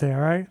next Thursday,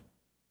 all right?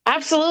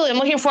 Absolutely. I'm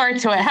looking forward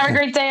to it. Have a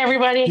great day,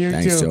 everybody. You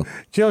Thanks, too.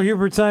 Jill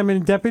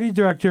Hubert-Simon, Deputy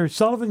Director,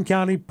 Sullivan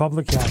County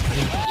Public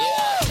Health.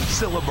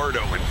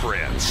 Siliberto and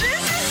Friends.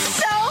 This is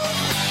so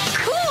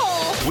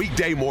cool.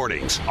 Weekday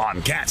mornings on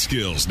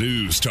Catskills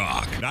News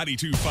Talk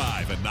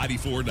 92.5 and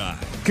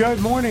 94.9. Good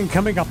morning.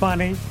 Coming up on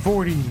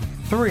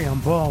 8:43,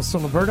 I'm Paul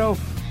Siliberto.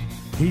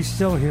 He's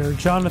still here.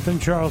 Jonathan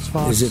Charles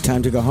Fox. Is it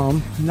time to go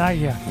home? Not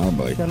yet. Oh,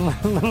 boy. Got a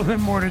little bit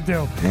more to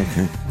do.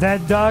 Okay.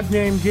 That dog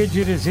named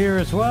Gidget is here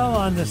as well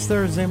on this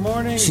Thursday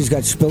morning. She's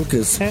got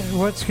spilkas.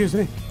 What? Excuse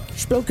me?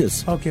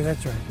 Spilkas. Okay,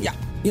 that's right. Yeah,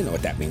 you know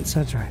what that means.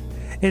 That's right.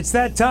 It's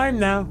that time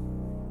now.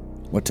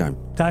 What time?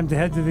 Time to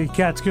head to the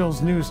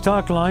Catskills News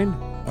Talk line.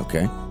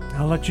 Okay.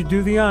 I'll let you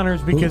do the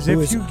honors because Who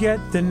if you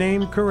get the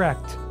name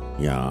correct,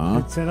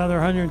 it's another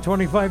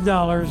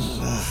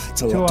 $125.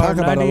 It's talk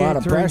about a lot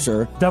of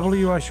pressure.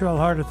 WSUL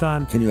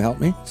Heartathon. Can you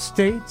help me?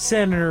 State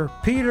Senator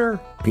Peter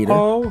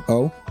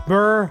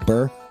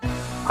Oberacker.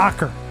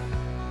 Acker.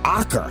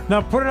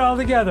 Now put it all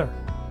together.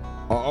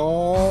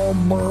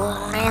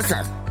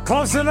 Oberacker.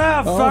 Close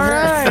enough. All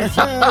right.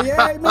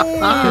 Yay, me.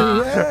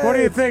 Yay. What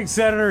do you think,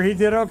 Senator? He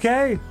did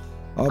okay?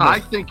 I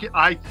think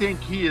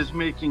he is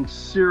making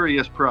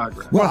serious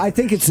progress. Well, I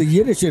think it's the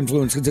Yiddish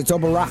influence because it's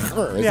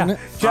Oberacker, isn't it?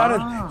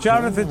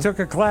 Jonathan took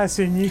a class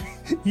in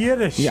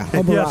Yiddish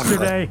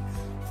yesterday.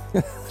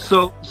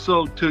 So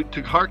to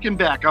harken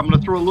back, I'm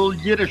going to throw a little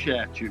Yiddish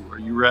at you. Are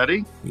you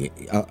ready?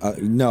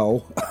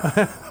 No.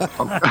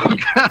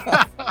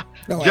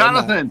 No,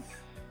 Jonathan,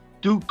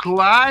 du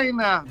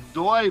kleiner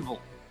Teufel.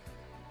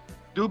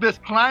 Du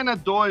bist kleiner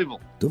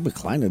Teufel. Du bist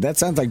kleiner. That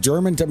sounds like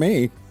German to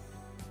me.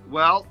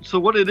 Well, so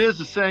what it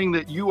is saying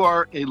that you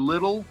are a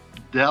little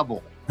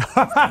devil.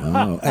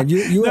 And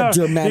you have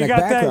Germanic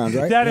background,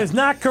 right? That is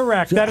not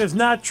correct. That is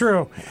not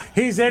true.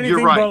 He's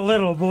anything but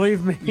little,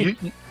 believe me.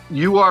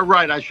 You are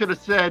right. I should have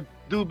said,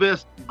 du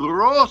bist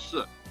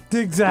große.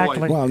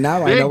 Exactly. Well,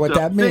 now I know what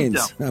that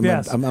means.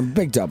 I'm a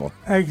big double.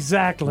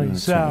 Exactly.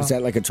 So is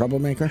that like a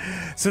troublemaker?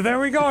 So there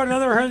we go.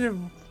 Another 100.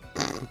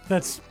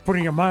 That's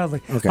putting it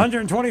mildly. Okay.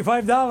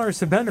 $125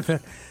 to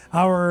benefit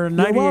our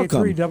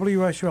 98.3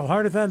 WSUL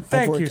Heartathon.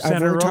 Thank you,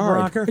 Senator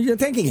Oberacker. You're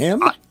thanking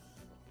him?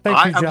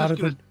 Thank you,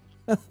 Jonathan.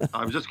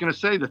 I was just going to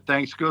say that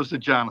thanks goes to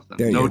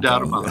Jonathan. No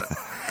doubt about it.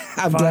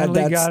 I'm glad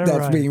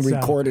that's being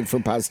recorded for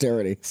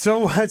posterity. So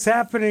what's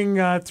happening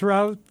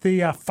throughout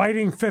the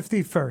Fighting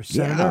 51st,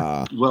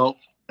 Senator? Well,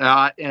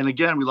 and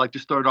again, we'd like to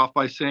start off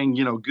by saying,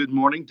 good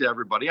morning to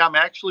everybody. I'm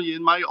actually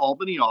in my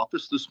Albany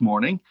office this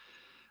morning.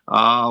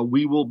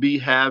 We will be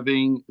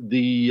having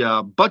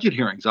the budget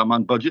hearings. I'm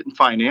on budget and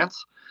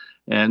finance.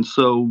 And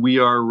so we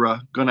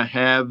are going to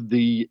have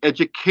the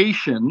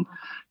education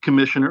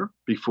commissioner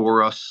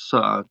before us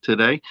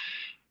today.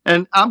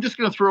 And I'm just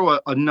going to throw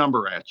a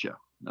number at you.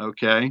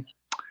 Okay.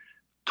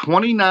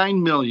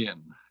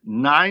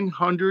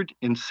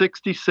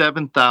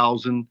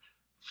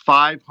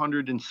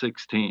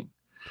 29,967,516.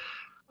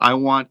 I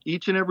want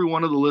each and every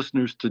one of the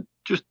listeners to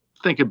just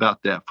think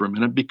about that for a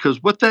minute,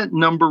 because what that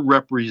number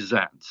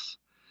represents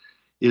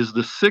is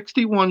the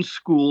 61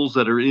 schools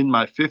that are in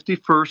my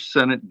 51st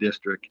Senate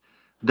district.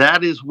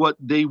 That is what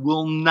they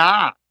will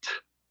not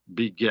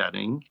be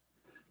getting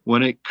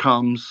when it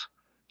comes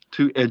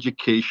to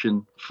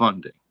education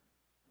funding.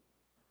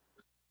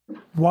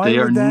 Why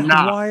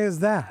is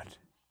that?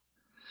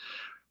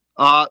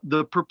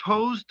 The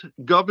proposed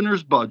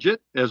governor's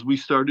budget, as we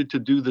started to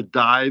do the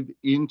dive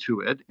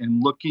into it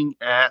and looking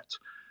at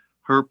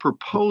her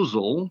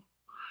proposal,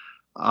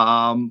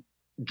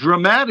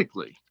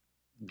 dramatically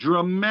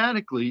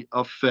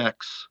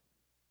affects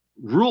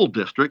rural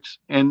districts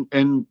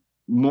and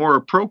more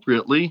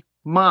appropriately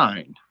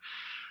mine.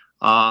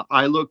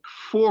 I look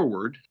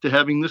forward to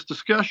having this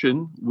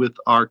discussion with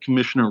our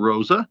Commissioner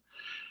Rosa.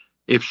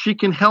 If she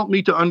can help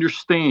me to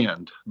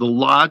understand the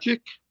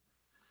logic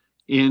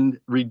in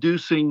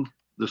reducing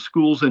the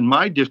schools in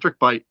my district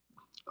by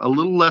a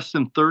little less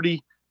than $30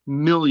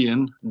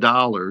 million,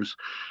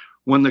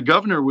 when the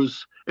governor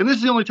was, and this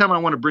is the only time I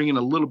want to bring in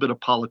a little bit of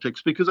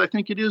politics because I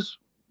think it is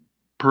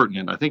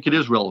pertinent. I think it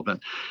is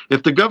relevant.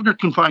 If the governor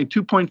can find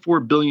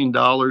 $2.4 billion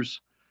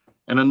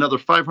and another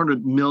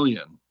 $500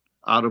 million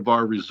out of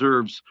our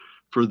reserves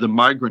for the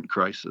migrant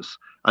crisis,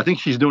 I think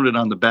she's doing it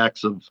on the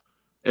backs of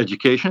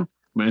education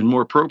and,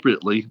 more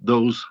appropriately,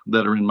 those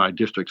that are in my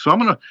district. So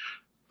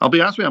I'll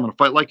be honest with you, I'm going to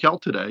fight like hell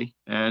today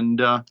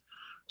and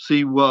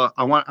see.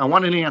 I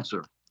want an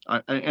answer.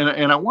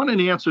 I want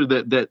an answer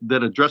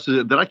that addresses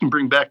it, that I can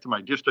bring back to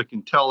my district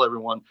and tell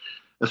everyone,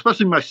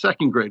 especially my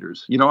second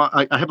graders. You know,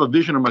 I have a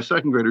vision of my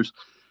second graders,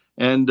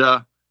 and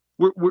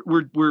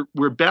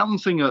we're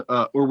balancing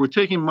or we're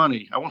taking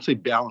money. I won't say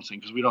balancing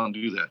because we don't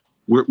do that.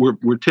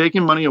 We're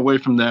taking money away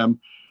from them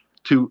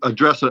to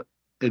address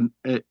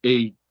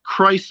a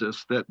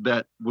crisis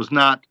that was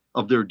not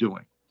of their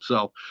doing.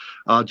 So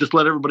just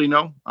let everybody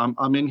know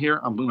I'm in here.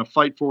 I'm going to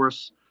fight for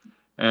us,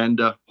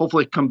 and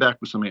hopefully come back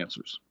with some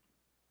answers.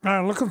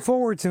 Looking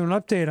forward to an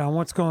update on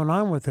what's going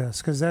on with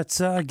this, because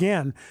that's,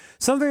 again,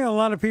 something a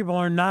lot of people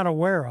are not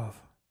aware of.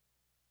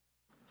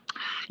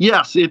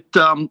 Yes,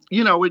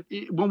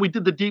 when we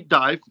did the deep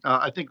dive,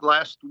 I think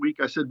last week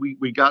I said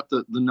we got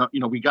the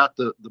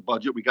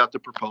budget, we got the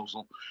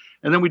proposal,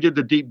 and then we did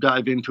the deep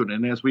dive into it.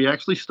 And as we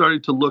actually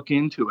started to look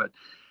into it,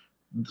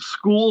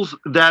 schools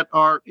that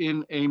are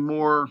in a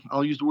more,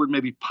 I'll use the word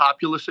maybe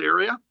populous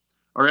area,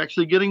 are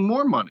actually getting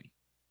more money.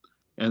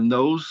 And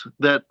those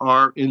that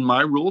are in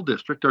my rural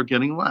district are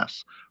getting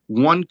less.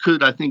 One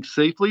could, I think,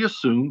 safely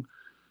assume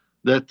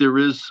that there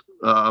is,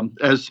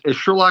 as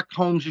Sherlock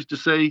Holmes used to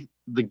say,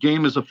 the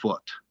game is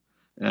afoot.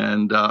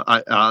 And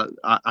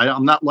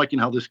I'm not liking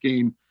how this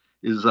game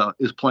is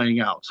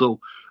playing out. So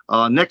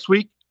next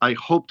week, I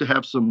hope to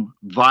have some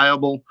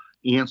viable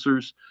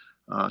answers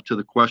to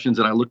the questions,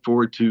 and I look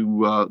forward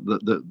to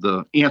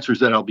the answers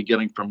that I'll be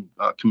getting from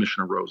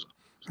Commissioner Rosa.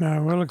 We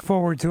look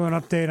forward to an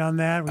update on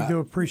that. We do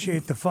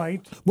appreciate the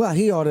fight. Well,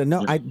 he ought to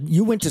know.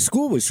 You went to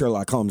school with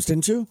Sherlock Holmes,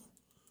 didn't you?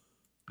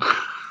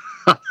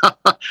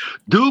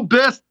 Du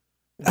bist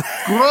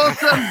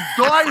großen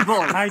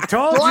Teufel.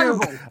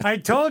 I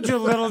told you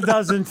little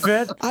doesn't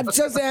fit. I'm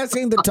just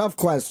asking the tough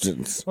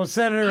questions. Well,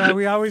 Senator,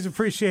 we always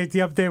appreciate the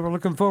update. We're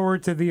looking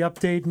forward to the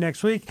update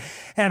next week.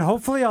 And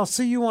hopefully I'll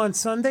see you on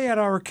Sunday at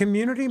our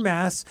community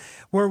mass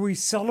where we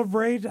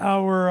celebrate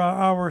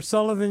our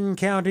Sullivan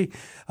County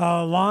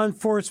law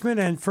enforcement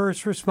and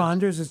first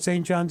responders at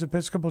St. John's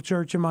Episcopal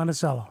Church in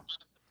Monticello.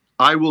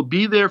 I will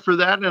be there for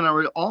that, and I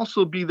will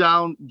also be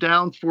down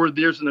for,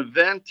 there's an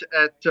event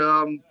at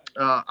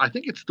I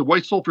think it's the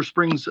White Sulphur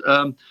Springs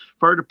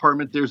Fire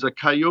Department. There's a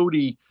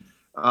coyote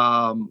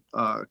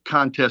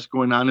contest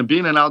going on. And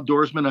being an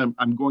outdoorsman,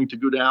 I'm going to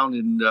go down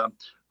and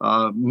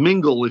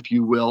mingle, if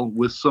you will,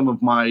 with some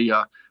of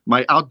my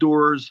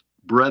outdoors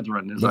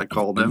brethren, as I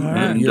call them,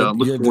 and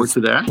look forward to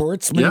that.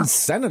 Sportsman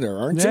senator,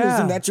 aren't you?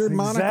 Isn't that your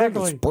moniker?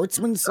 The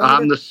sportsman senator?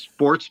 I'm the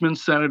sportsman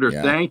senator.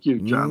 Yeah. Thank you,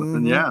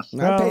 Jonathan. Yes.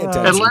 I pay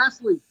attention. And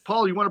lastly,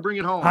 Paul, you want to bring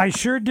it home? I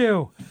sure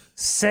do.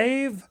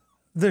 Save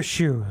the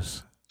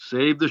shoes.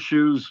 Save the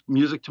shoes,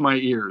 music to my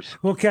ears.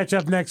 We'll catch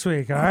up next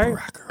week, all right?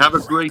 Have a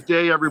great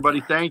day,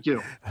 everybody. Thank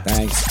you.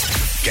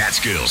 Thanks.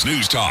 Catskills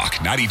News Talk,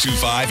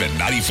 92.5 and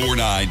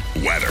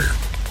 94.9 weather.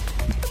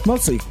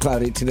 Mostly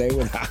cloudy today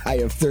with a high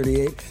of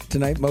 38.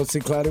 Tonight,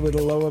 mostly cloudy with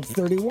a low of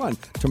 31.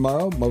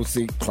 Tomorrow,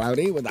 mostly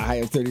cloudy with a high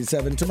of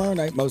 37. Tomorrow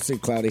night, mostly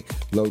cloudy,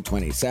 low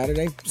 20.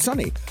 Saturday,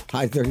 sunny,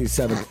 high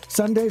 37.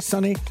 Sunday,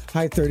 sunny,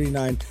 high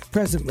 39.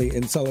 Presently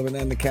in Sullivan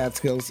and the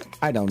Catskills,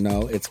 I don't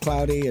know. It's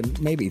cloudy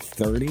and maybe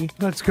 30.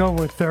 Let's go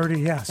with 30,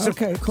 yeah.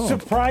 Okay, cool.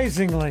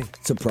 Surprisingly.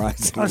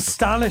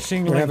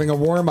 Astonishingly. We're having a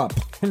warm-up.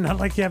 Not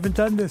like you haven't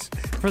done this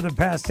for the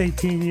past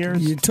 18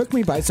 years. You took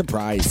me by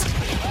surprise.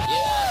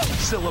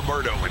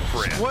 Siliberto and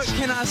Friends. What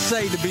can I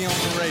say to be on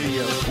the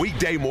radio?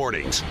 Weekday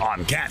mornings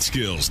on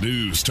Catskills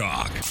News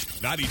Talk,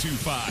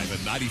 92.5 and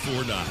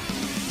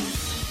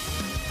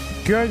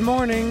 94.9. Good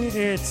morning.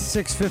 It's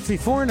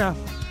 6:54 now.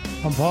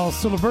 I'm Paul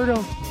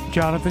Siliberto,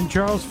 Jonathan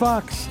Charles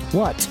Fox.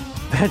 What?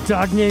 That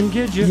dog named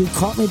Gidget. You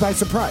caught me by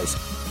surprise.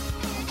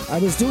 I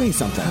was doing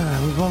something.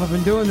 We've only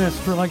been doing this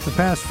for like the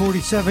past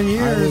 47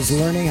 years. I was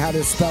learning how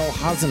to spell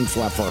Hudson.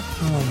 Oh,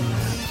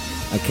 man.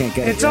 I can't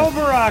get it. It's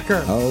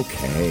Oberacker.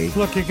 Okay.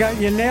 Look,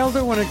 you nailed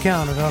it when it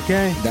counted,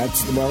 okay?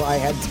 Well, I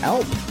had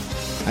help.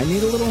 I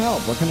need a little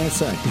help. What can I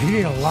say? You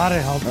need a lot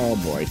of help. Oh,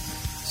 boy.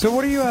 So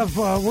what do you have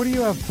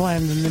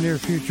planned in the near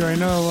future? I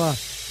know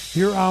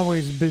you're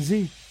always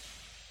busy.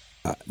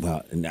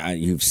 Well, now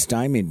you've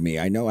stymied me.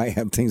 I know I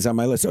have things on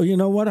my list. Oh, you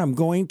know what? I'm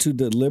going to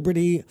the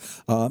Liberty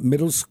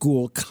Middle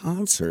School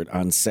concert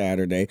on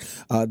Saturday.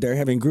 They're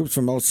having groups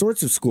from all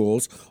sorts of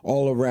schools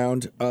all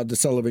around the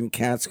Sullivan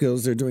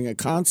Catskills. They're doing a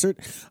concert.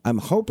 I'm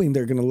hoping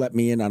they're going to let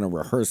me in on a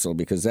rehearsal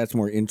because that's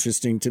more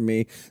interesting to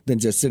me than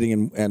just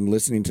sitting and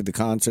listening to the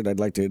concert. I'd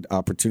like the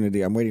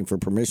opportunity. I'm waiting for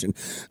permission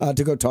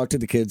to go talk to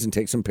the kids and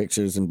take some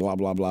pictures and blah,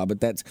 blah, blah.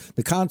 But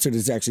the concert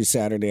is actually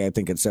Saturday, I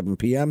think, at 7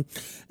 p.m.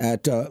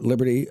 at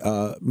Liberty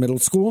middle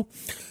school.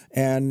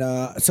 And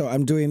so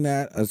I'm doing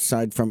that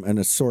aside from an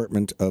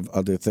assortment of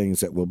other things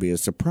that will be a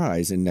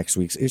surprise in next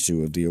week's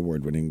issue of the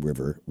award-winning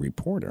River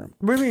Reporter.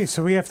 Really?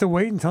 So we have to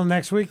wait until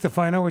next week to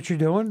find out what you're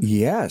doing?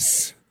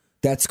 Yes.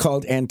 That's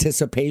called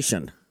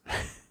anticipation.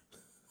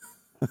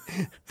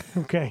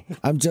 Okay.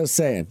 I'm just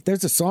saying.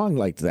 There's a song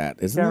like that,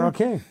 isn't Carol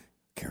there? King.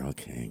 Carol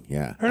King,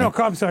 yeah. Or no,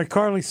 I'm sorry,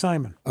 Carly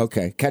Simon.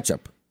 Okay,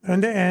 Ketchup.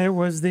 And it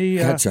was the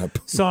Ketchup.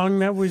 song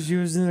that was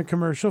used in the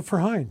commercial for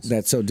Heinz.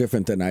 That's so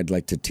different than I'd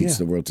like to teach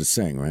the world to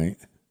sing, right?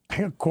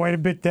 Quite a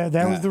bit. That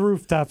was the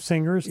Rooftop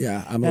Singers.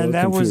 Yeah, I'm a and little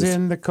that confused. was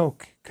in the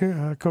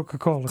Coca-Cola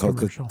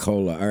commercial.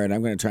 Coca-Cola. All right,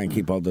 I'm going to try and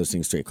keep all those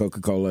things straight.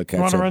 Coca-Cola, Ketchup.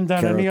 You want to run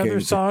down Carol any King, other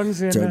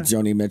songs? In,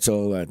 Joni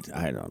Mitchell,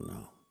 I don't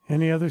know.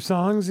 Any other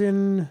songs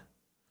in...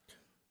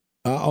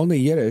 only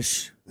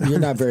Yiddish. You're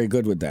not very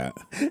good with that.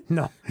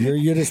 No. Your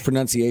Yiddish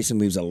pronunciation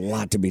leaves a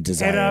lot to be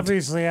desired. And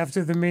obviously,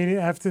 after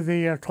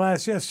the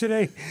class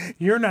yesterday,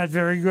 you're not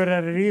very good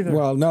at it either.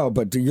 Well, no,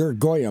 but you're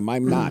Goyim.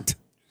 I'm not.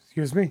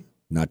 Excuse me?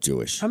 Not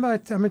Jewish. I'm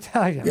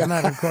Italian. Yeah. I'm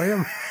not a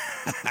Goyim.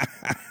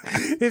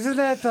 Isn't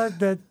that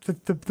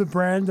the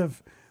brand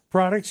of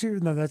products?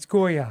 No, that's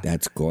Goya.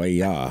 That's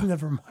Goya.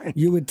 Never mind.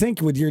 You would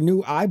think with your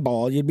new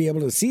eyeball, you'd be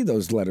able to see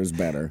those letters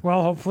better.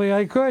 Well, hopefully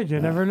I could. You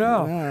never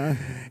know.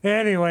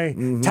 Anyway,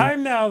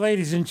 time now,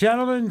 ladies and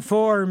gentlemen,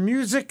 for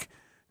music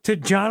to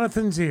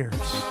Jonathan's ears.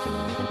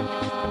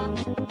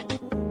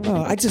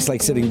 Oh, I just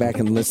like sitting back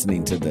and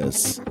listening to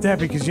this. Yeah,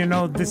 because you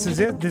know this is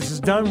it. This is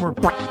done. We're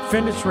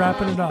finished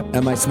wrapping it up.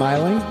 Am I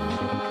smiling?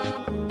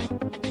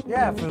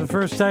 Yeah, for the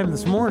first time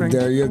this morning.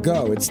 There you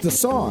go. It's the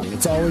song.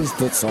 It's always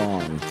the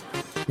song.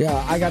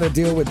 Yeah, I got to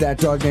deal with that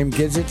dog named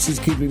Gidget. She's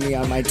keeping me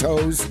on my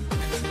toes.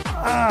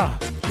 Yeah.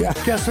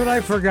 Guess what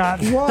I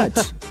forgot?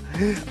 What?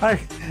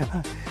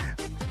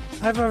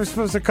 I was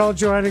supposed to call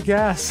Joanna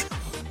Gas.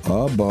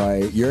 Oh,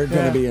 boy. You're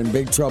going to be in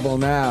big trouble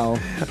now.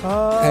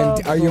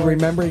 And are you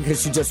remembering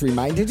because she just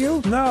reminded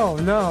you? No.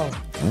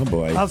 Oh,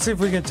 boy. I'll see if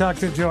we can talk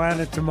to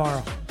Joanna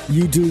tomorrow.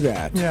 You do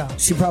that. Yeah.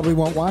 She probably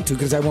won't want to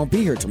because I won't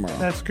be here tomorrow.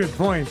 That's a good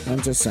point.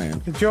 I'm just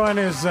saying.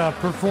 Joanna is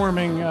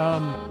performing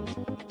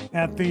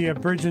at the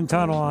Bridge and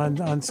Tunnel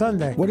on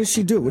Sunday. What does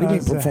she do? What do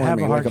you mean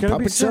performing? Like a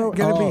puppet show?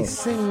 Gonna be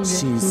singing.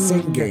 She's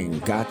singing.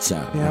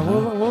 Gotcha. Yeah,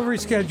 we'll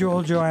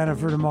reschedule Joanna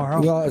for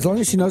tomorrow. Well, as long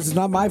as she knows it's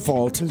not my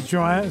fault. Since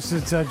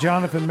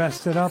Jonathan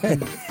messed it up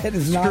and it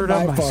is not screwed my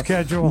up my fault.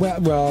 schedule.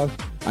 Well,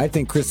 I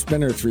think Chris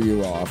Spinner threw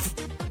you off.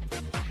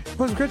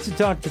 Well, it's good to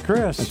talk to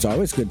Chris. It's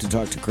always good to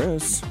talk to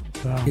Chris.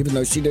 Even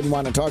though she didn't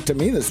want to talk to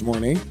me this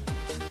morning.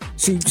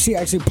 She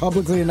actually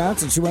publicly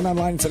announced it. She went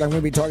online and said, I'm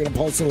going to be talking to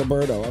Paul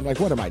Siliberto. I'm like,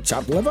 what am I,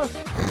 chopped liver?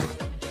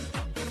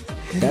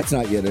 That's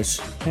not Yiddish.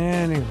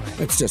 Anyway.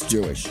 It's just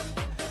Jewish.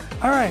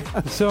 All right.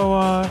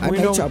 So we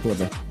know chopped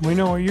liver. We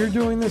know what you're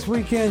doing this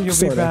weekend.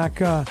 You'll be back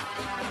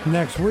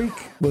next week.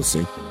 We'll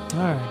see. All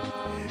right.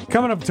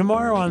 Coming up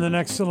tomorrow on the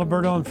next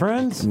Siliberto and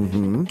Friends,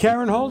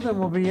 Karen Holden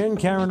will be in.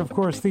 Karen, of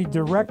course, the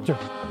director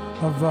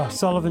of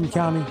Sullivan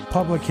County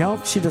Public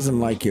Health. She doesn't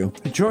like you.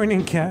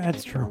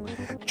 That's true.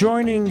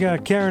 Joining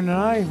Karen and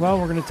I, well,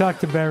 we're going to talk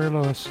to Barry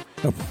Lewis.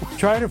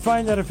 Try to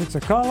find out if it's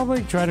a column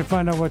week. Try to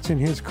find out what's in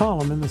his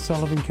column in the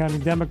Sullivan County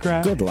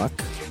Democrat. Good luck.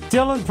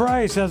 Dylan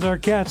Price has our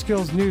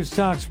Catskills News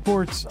Talk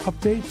Sports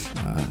update.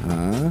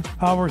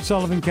 Our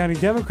Sullivan County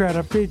Democrat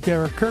update.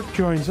 Derek Kirk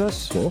joins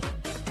us. Cool.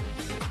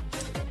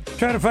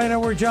 Try to find out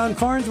where John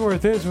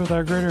Farnsworth is with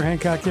our Greater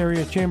Hancock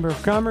Area Chamber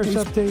of Commerce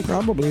update.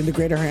 Probably in the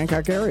Greater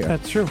Hancock area.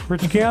 That's true.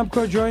 Rich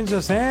Kiamko joins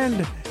us,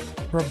 and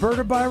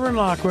Roberta Byron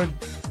Lockwood,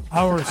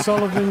 our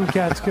Sullivan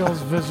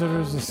Catskills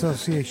Visitors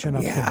Association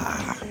update.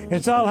 Yeah.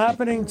 It's all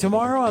happening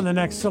tomorrow on the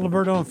next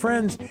Siliberto and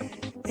Friends.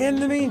 In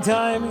the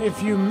meantime,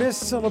 if you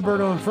missed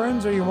Siliberto and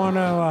Friends or you want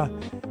to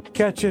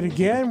catch it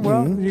again,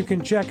 well, you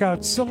can check out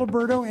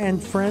Siliberto and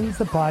Friends,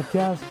 the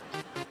podcast.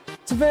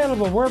 It's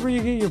available wherever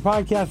you get your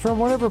podcast from,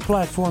 whatever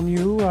platform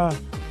you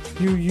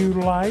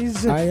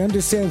utilize. I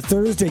understand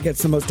Thursday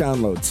gets the most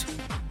downloads.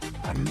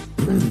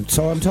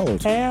 So I'm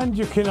told. And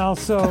you can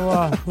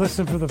also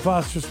listen for the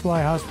Foster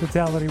Supply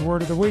Hospitality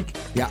Word of the Week.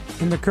 Yeah.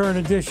 In the current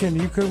edition,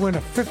 you could win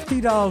a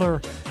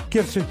 $50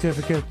 gift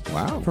certificate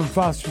from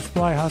Foster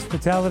Supply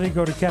Hospitality.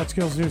 Go to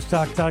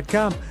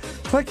CatskillsNewsTalk.com.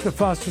 Click the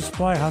Foster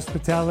Supply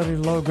Hospitality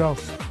logo,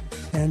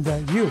 and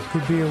you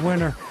could be a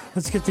winner.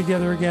 Let's get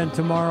together again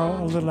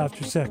tomorrow a little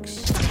after 6.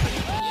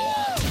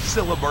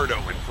 Siliberto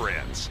and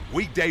Friends,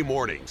 weekday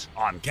mornings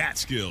on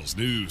Catskills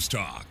News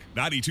Talk,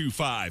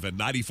 92.5 and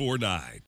 94.9.